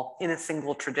people in a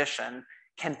single tradition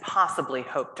can possibly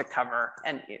hope to cover,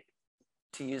 and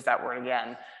to use that word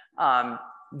again,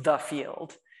 the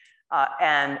field.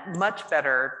 And much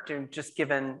better to just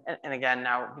given, and again,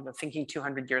 now thinking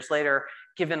 200 years later,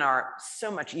 given our so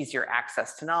much easier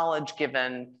access to knowledge,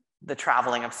 given the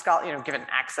traveling of scholars, given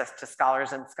access to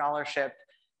scholars and scholarship,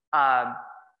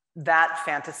 that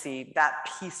fantasy, that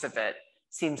piece of it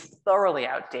seems thoroughly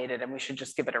outdated, and we should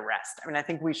just give it a rest. I mean, I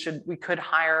think we could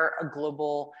hire a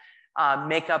global,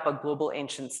 make up a global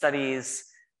ancient studies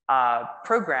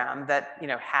program that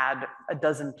had a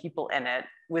dozen people in it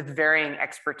with varying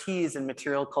expertise in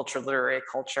material culture, literary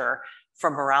culture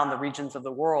from around the regions of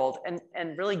the world, and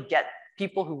really get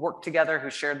people who worked together, who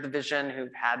shared the vision, who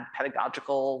had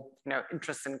pedagogical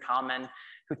interests in common,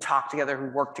 who talk together, who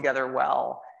work together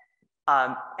well,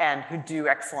 and who do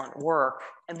excellent work,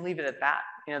 and leave it at that.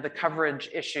 The coverage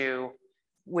issue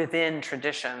within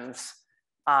traditions,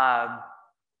 I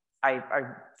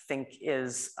think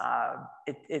is,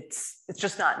 it's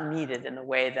just not needed in the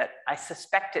way that I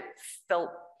suspect it felt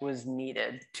was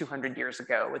needed 200 years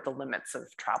ago with the limits of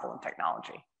travel and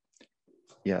technology.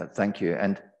 Yeah, thank you.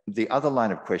 And the other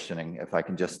line of questioning, if I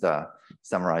can just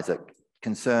summarize it,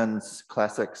 concerns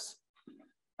classics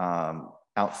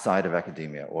outside of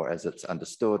academia, or as it's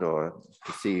understood or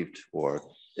perceived or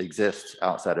exists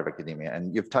outside of academia.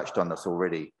 And you've touched on this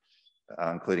already,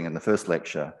 including in the first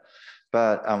lecture.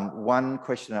 But one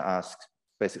questioner asks,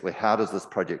 basically, how does this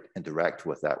project interact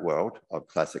with that world of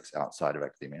classics outside of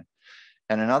academia?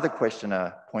 And another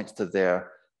questioner points to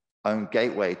their own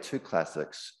gateway to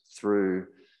classics through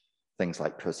things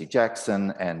like Percy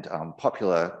Jackson and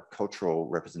popular cultural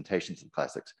representations of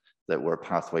classics that were a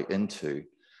pathway into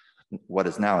what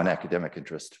is now an academic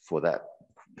interest for that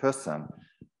person.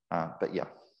 But yeah.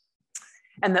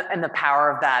 And the power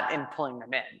of that in pulling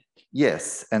them in.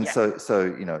 Yes, and yeah.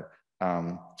 So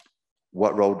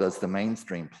what role does the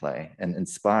mainstream play in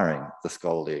inspiring the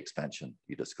scholarly expansion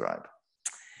you describe?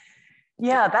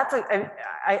 Yeah,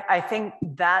 I think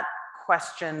that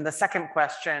question, the second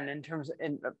question in terms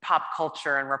of pop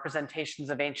culture and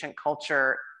representations of ancient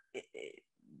culture,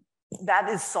 that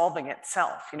is solving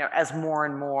itself, as more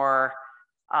and more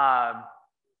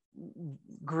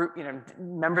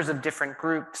members of different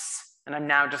groups and I'm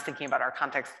now just thinking about our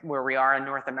context where we are in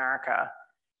North America,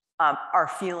 are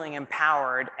feeling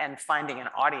empowered and finding an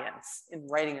audience in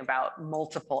writing about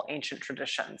multiple ancient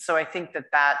traditions. So I think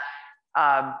that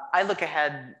I look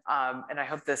ahead, and I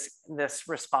hope this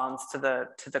responds to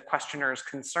the questioner's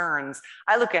concerns.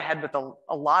 I look ahead with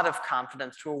a lot of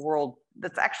confidence to a world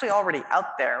that's actually already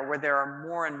out there, where there are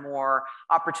more and more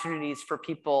opportunities for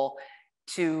people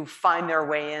to find their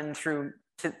way in through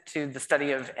to the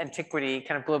study of antiquity,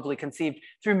 kind of globally conceived,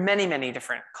 through many, many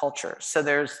different cultures. So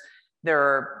there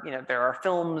are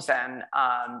films and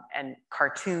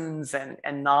cartoons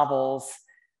and novels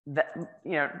that,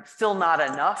 still not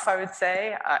enough, I would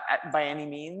say, by any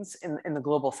means in the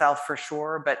global South for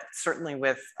sure, but certainly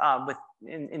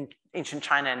in ancient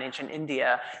China and ancient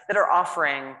India, that are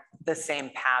offering the same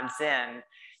paths in.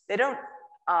 They don't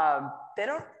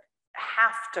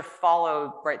have to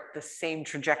follow the same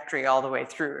trajectory all the way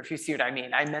through, if you see what I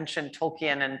mean. I mentioned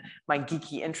Tolkien and my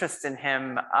geeky interest in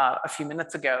him a few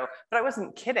minutes ago, but I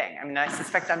wasn't kidding. I mean, I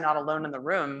suspect I'm not alone in the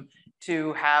room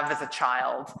to have, as a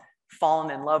child,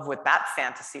 fallen in love with that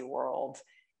fantasy world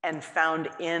and found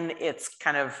in its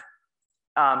kind of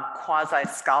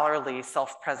quasi-scholarly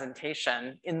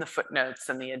self-presentation in the footnotes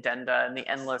and the addenda and the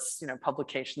endless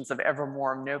publications of ever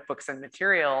more notebooks and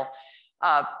material,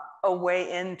 a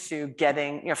way into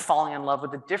getting, falling in love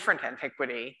with a different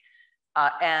antiquity.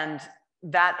 And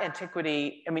that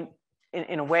antiquity, I mean,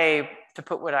 in a way, to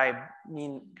put what I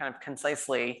mean kind of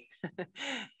concisely,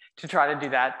 to try to do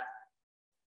that,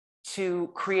 to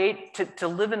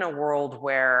live in a world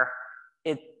where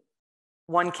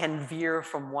one can veer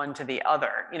from one to the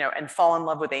other, and fall in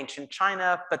love with ancient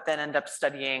China, but then end up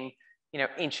studying,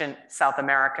 ancient South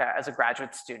America as a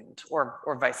graduate student,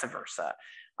 or vice versa.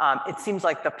 It seems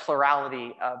like the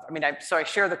plurality of, so I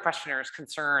share the questioner's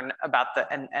concern about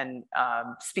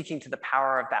speaking to the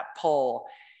power of that pull,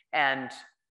 and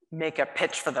make a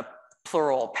pitch for the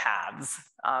plural paths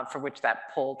for which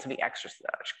that pull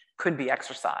could be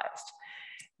exercised.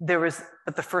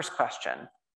 But the first question,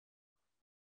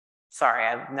 sorry,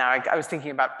 I was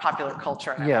thinking about popular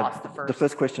culture and I lost the first. The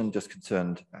first question just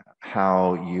concerned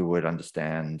how you would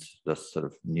understand this sort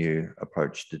of new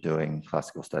approach to doing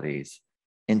classical studies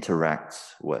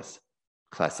interacts with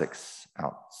classics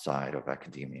outside of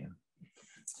academia.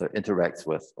 So interacts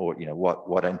with, or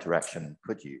what interaction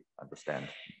could you understand?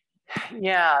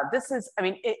 Yeah, this is,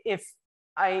 if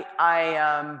I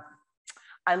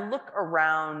look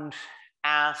around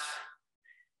at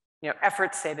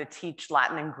efforts, say, to teach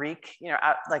Latin and Greek,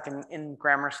 like in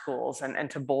grammar schools, and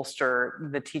to bolster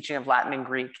the teaching of Latin and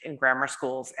Greek in grammar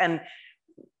schools, and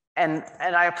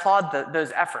I applaud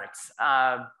those efforts.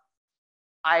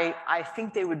 I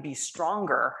think they would be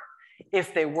stronger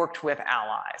if they worked with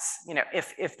allies.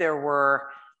 If there were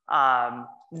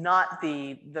not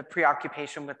the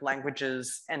preoccupation with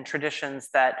languages and traditions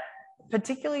that,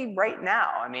 particularly right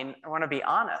now, I want to be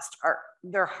honest,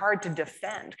 they're hard to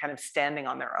defend kind of standing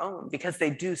on their own, because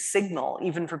they do signal,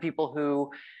 even for people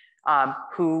who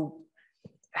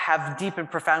have deep and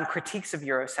profound critiques of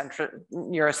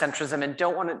Eurocentrism and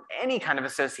don't want any kind of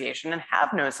association, and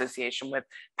have no association with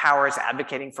powers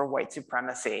advocating for white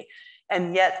supremacy.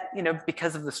 And yet,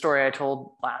 because of the story I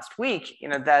told last week,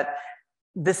 that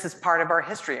this is part of our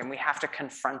history and we have to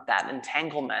confront that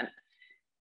entanglement,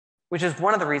 which is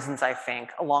one of the reasons I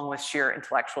think, along with sheer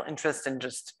intellectual interest, and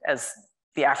just as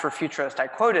the Afrofuturist I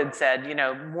quoted said,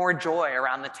 more joy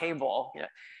around the table,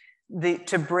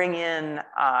 to bring in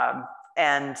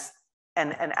and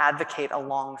advocate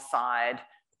alongside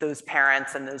those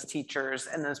parents and those teachers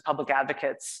and those public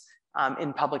advocates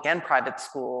in public and private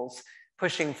schools,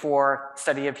 pushing for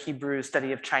study of Hebrew,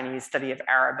 study of Chinese, study of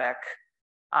Arabic,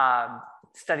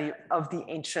 study of the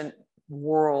ancient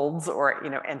worlds, or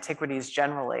antiquities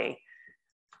generally.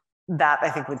 That I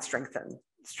think would strengthen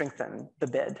the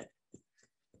bid.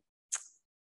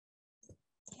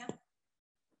 Yeah.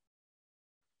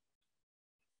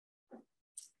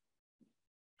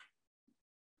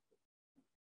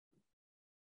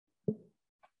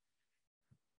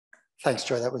 Thanks,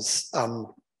 Joy. That was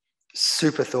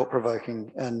super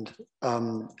thought-provoking. And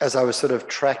as I was sort of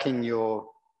tracking your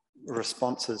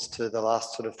responses to the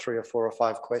last sort of 3 or 4 or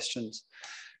 5 questions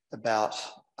about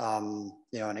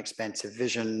an expansive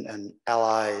vision and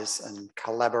allies and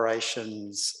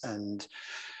collaborations and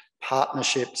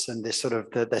partnerships, and this sort of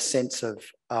the sense of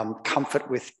comfort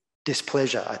with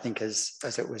displeasure, I think, as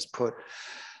it was put,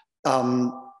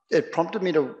 it prompted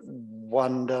me to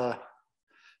wonder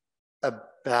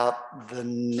about the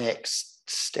next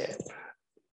step,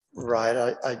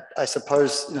 right? I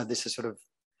suppose, this is sort of,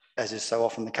 as is so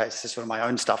often the case, this is sort of my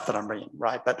own stuff that I'm reading,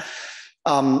 right? But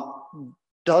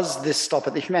does this stop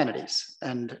at the humanities?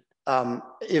 And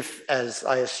if, as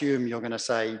I assume you're going to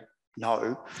say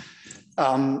no,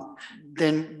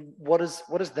 then what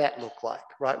does that look like,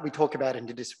 right? We talk about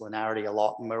interdisciplinarity a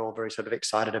lot, and we're all very sort of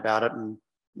excited about it, and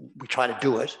we try to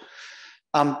do it.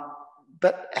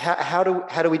 But how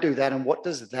do we do that, and what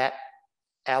does that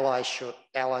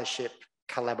allyship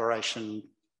collaboration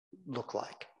look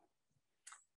like?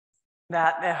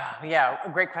 Yeah, a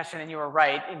great question, and you were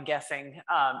right in guessing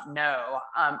no.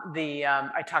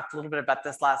 I talked a little bit about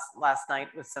this last night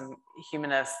with some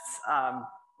humanists,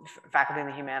 faculty in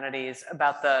the humanities,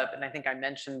 about and I think I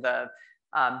mentioned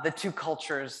the two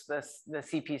cultures, the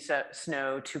CP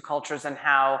Snow two cultures, and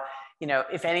how, you know,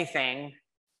 if anything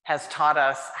has taught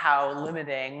us how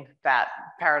limiting that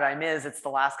paradigm is. It's the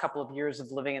last couple of years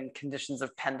of living in conditions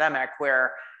of pandemic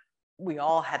where we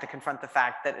all had to confront the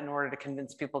fact that in order to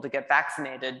convince people to get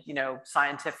vaccinated, you know,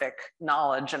 scientific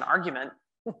knowledge and argument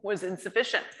was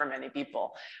insufficient for many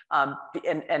people, and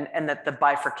that the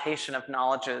bifurcation of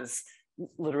knowledges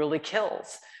literally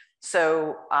kills.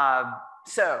 So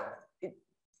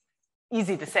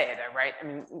easy to say though, right? I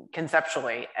mean,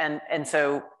 conceptually, and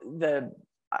so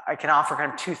I can offer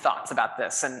kind of two thoughts about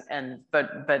this,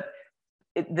 but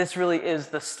this really is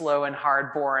the slow and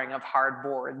hard boring of hard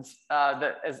boards.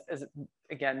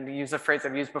 Again, to use a phrase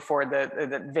I've used before,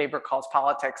 that Weber calls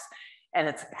politics, and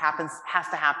it has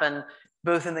to happen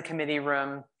both in the committee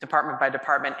room, department by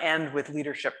department, and with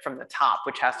leadership from the top,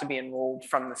 which has to be enrolled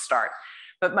from the start.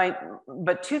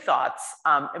 But two thoughts,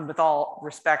 and with all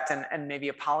respect and maybe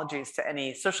apologies to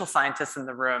any social scientists in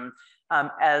the room,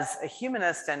 as a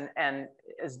humanist and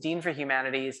as Dean for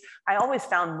Humanities, I always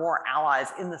found more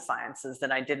allies in the sciences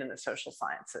than I did in the social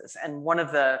sciences. And one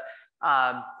of the,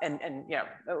 you know,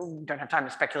 we don't have time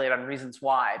to speculate on reasons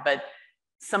why, but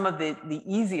some of the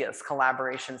easiest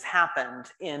collaborations happened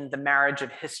in the marriage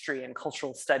of history and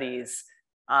cultural studies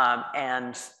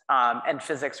and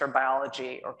physics or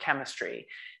biology or chemistry.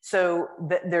 So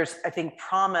there's, I think,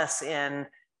 promise in,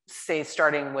 say,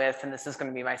 starting with, and this is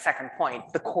going to be my second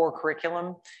point, the core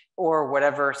curriculum, or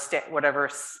whatever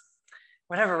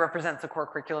represents the core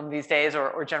curriculum these days,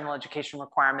 or general education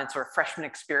requirements, or freshman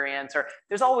experience, or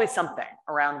there's always something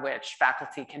around which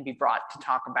faculty can be brought to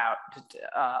talk about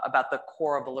the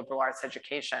core of a liberal arts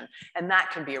education, and that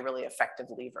can be a really effective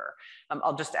lever.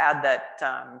 I'll just add that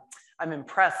I'm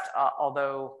impressed,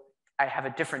 although I have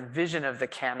a different vision of the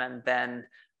canon than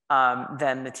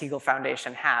the Teagle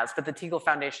Foundation has. But the Teagle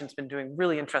Foundation's been doing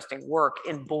really interesting work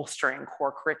in bolstering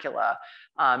core curricula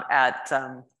at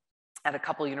a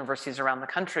couple universities around the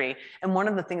country. And one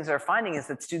of the things they're finding is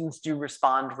that students do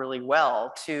respond really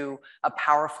well to a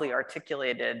powerfully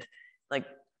articulated, like,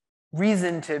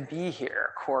 reason to be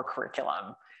here core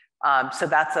curriculum. So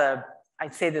that's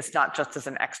I'd say this not just as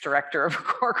an ex-director of a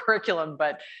core curriculum,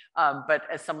 but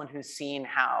as someone who's seen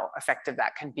how effective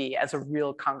that can be as a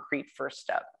real concrete first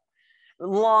step.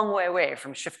 Long way away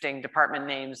from shifting department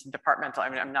names and departmental. I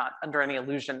mean, I'm not under any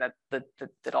illusion that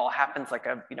it all happens like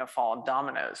a, you know, fall of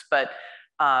dominoes, but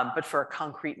for a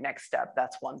concrete next step,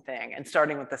 that's one thing, and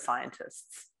starting with the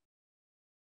scientists.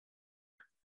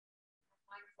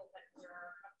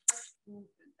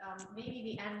 Maybe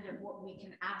the end of what we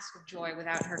can ask of Joy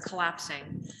without her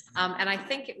collapsing. And I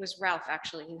think it was Ralph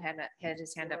actually who had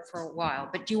his hand up for a while,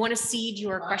 but do you want to cede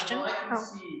your question?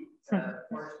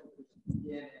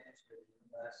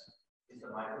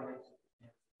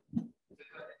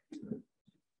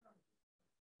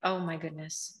 Oh my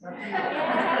goodness.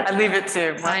 I leave it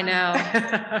to. I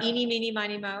know. Eeny, meeny,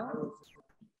 miny, mo.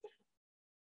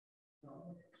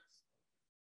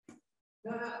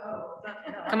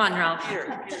 Come on, Ralph.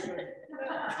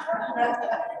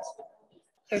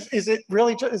 Is it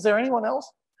really, is there anyone else?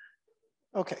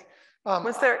 Okay.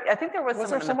 Was there, I think there was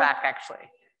someone in the back actually.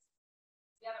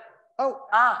 Oh,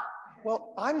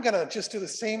 well, I'm gonna just do the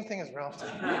same thing as Ralph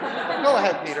did. Go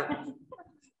ahead, Peter.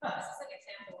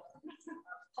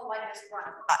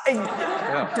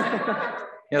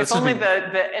 If only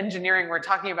the engineering we're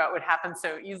talking about would happen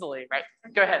so easily, right?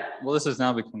 Go ahead. Well, this has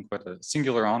now become quite a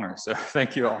singular honor, so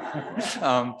thank you all.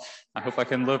 I hope I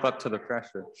can live up to the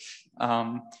pressure.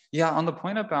 Yeah, on the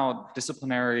point about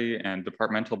disciplinary and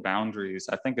departmental boundaries,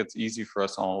 I think it's easy for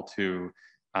us all to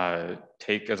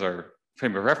take as our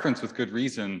frame of reference with good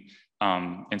reason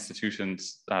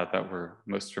institutions that we're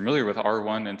most familiar with,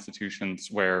 R1 institutions,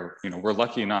 where, you know, we're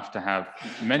lucky enough to have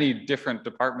many different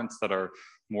departments that are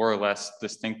more or less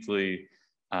distinctly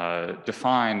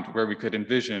defined, where we could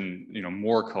envision, you know,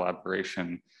 more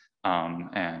collaboration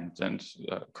and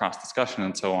cross discussion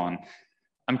and so on.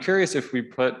 I'm curious if we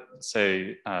put,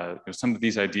 say, some of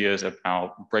these ideas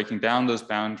about breaking down those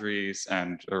boundaries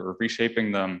and or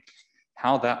reshaping them,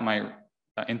 how that might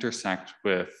intersect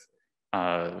with,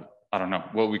 I don't know,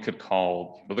 what we could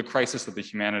call the crisis of the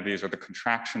humanities or the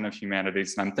contraction of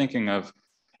humanities. And I'm thinking of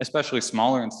especially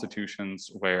smaller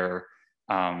institutions where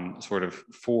sort of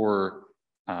for,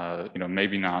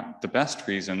 maybe not the best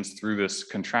reasons through this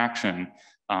contraction,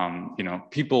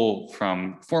 people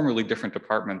from formerly different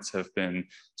departments have been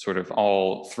sort of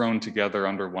all thrown together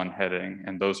under one heading.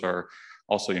 And those are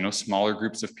also, smaller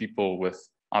groups of people with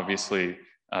obviously,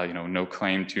 no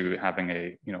claim to having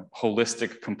a,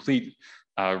 holistic, complete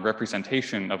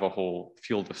representation of a whole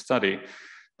field of study.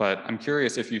 But I'm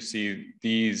curious if you see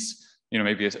these,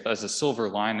 maybe as a silver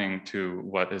lining to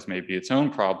what is maybe its own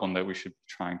problem that we should be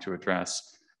trying to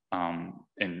address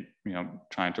in,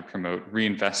 trying to promote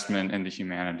reinvestment in the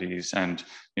humanities and,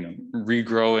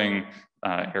 regrowing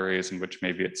areas in which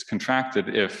maybe it's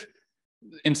contracted. If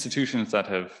institutions that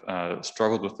have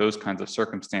struggled with those kinds of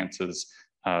circumstances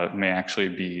may actually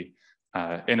be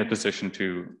in a position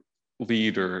to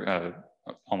lead or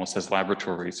almost as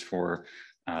laboratories for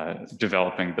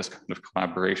developing this kind of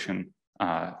collaboration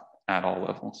at all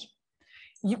levels.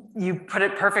 You put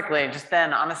it perfectly just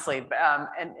then, honestly.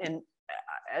 And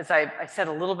as I said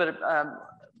a little bit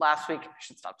last week, I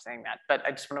should stop saying that, but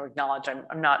I just want to acknowledge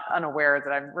I'm not unaware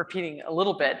that I'm repeating a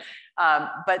little bit.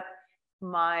 But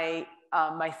my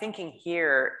thinking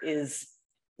here is,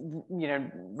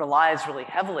 relies really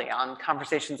heavily on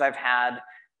conversations I've had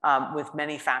with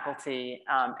many faculty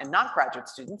and not graduate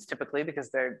students typically, because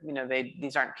they're,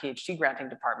 these aren't PhD granting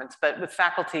departments, but with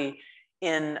faculty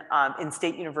in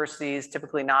state universities,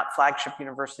 typically not flagship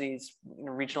universities,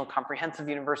 regional comprehensive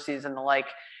universities and the like,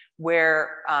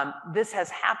 where this has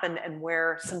happened and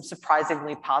where some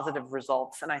surprisingly positive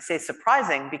results. And I say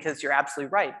surprising because you're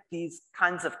absolutely right. These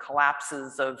kinds of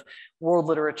collapses of world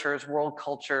literatures, world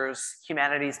cultures,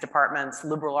 humanities departments,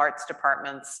 liberal arts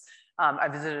departments. I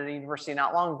visited a university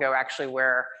not long ago, actually,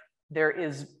 where there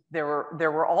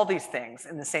were all these things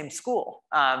in the same school.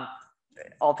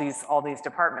 All these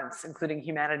departments, including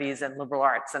humanities and liberal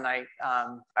arts, and I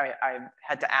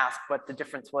had to ask what the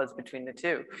difference was between the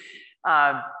two,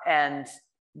 and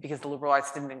because the liberal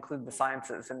arts didn't include the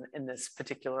sciences in this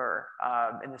particular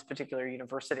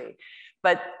university.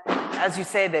 But as you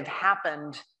say, they've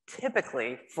happened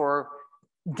typically for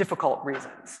difficult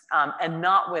reasons, and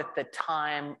not with the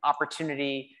time,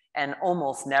 opportunity, and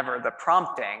almost never the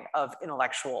prompting of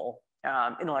intellectual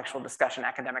discussion,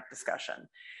 academic discussion.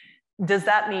 Does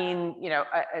that mean,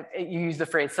 you use the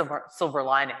phrase silver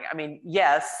lining? I mean,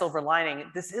 yes, silver lining.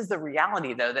 This is the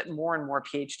reality, though, that more and more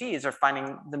PhDs are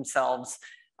finding themselves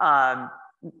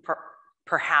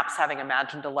perhaps having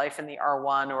imagined a life in the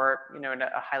R1 or, in a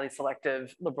highly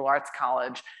selective liberal arts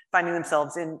college, finding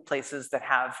themselves in places that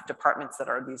have departments that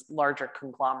are these larger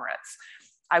conglomerates.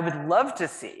 I would love to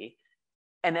see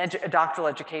a doctoral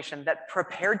education that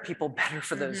prepared people better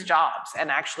for those jobs and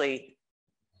actually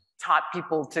taught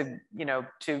people to,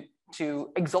 to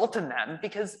exult in them,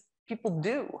 because people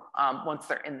do once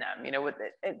they're in them.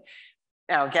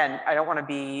 Now, again, I don't want to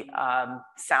be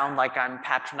sound like I'm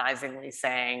patronizingly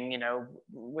saying,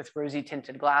 with rosy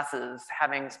tinted glasses,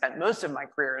 having spent most of my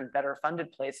career in better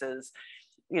funded places,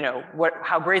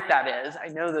 how great that is. I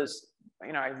know those,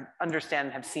 I understand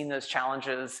and have seen those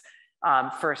challenges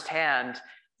firsthand,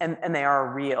 and they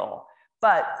are real.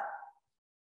 But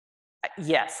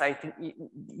yes, I think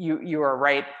you are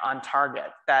right on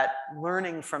target, that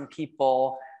learning from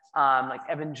people like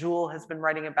Evan Jewell has been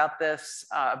writing about this,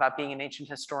 about being an ancient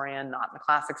historian, not in the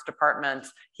classics department.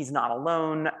 He's not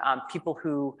alone. People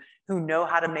who know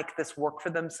how to make this work for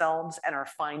themselves and are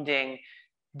finding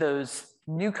those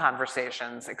new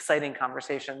conversations, exciting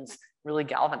conversations, really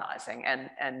galvanizing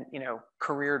and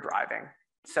career driving.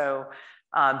 So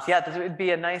yeah, this would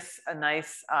be a nice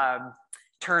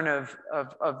turn of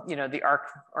the arc,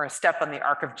 or a step on the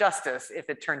arc of justice, if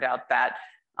it turned out that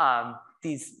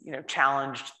these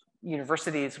challenged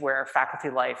universities where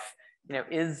faculty life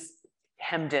is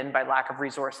hemmed in by lack of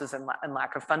resources and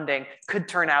lack of funding could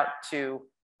turn out to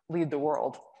lead the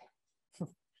world.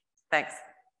 Thanks.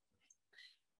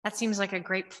 That seems like a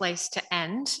great place to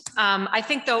end. I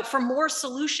think, though, for more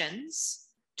solutions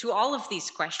to all of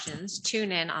these questions,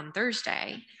 tune in on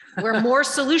Thursday, where more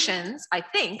solutions, I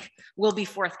think, will be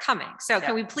forthcoming. So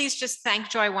can we please just thank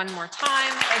Joy one more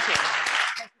time? Thank you.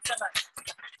 Thank you so much.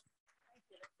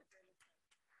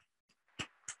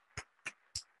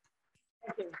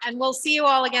 Thank you. And we'll see you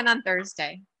all again on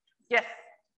Thursday. Yes,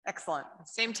 excellent.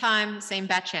 Same time, same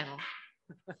bat channel.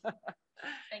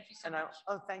 Thank you so much.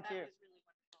 Oh, thank you.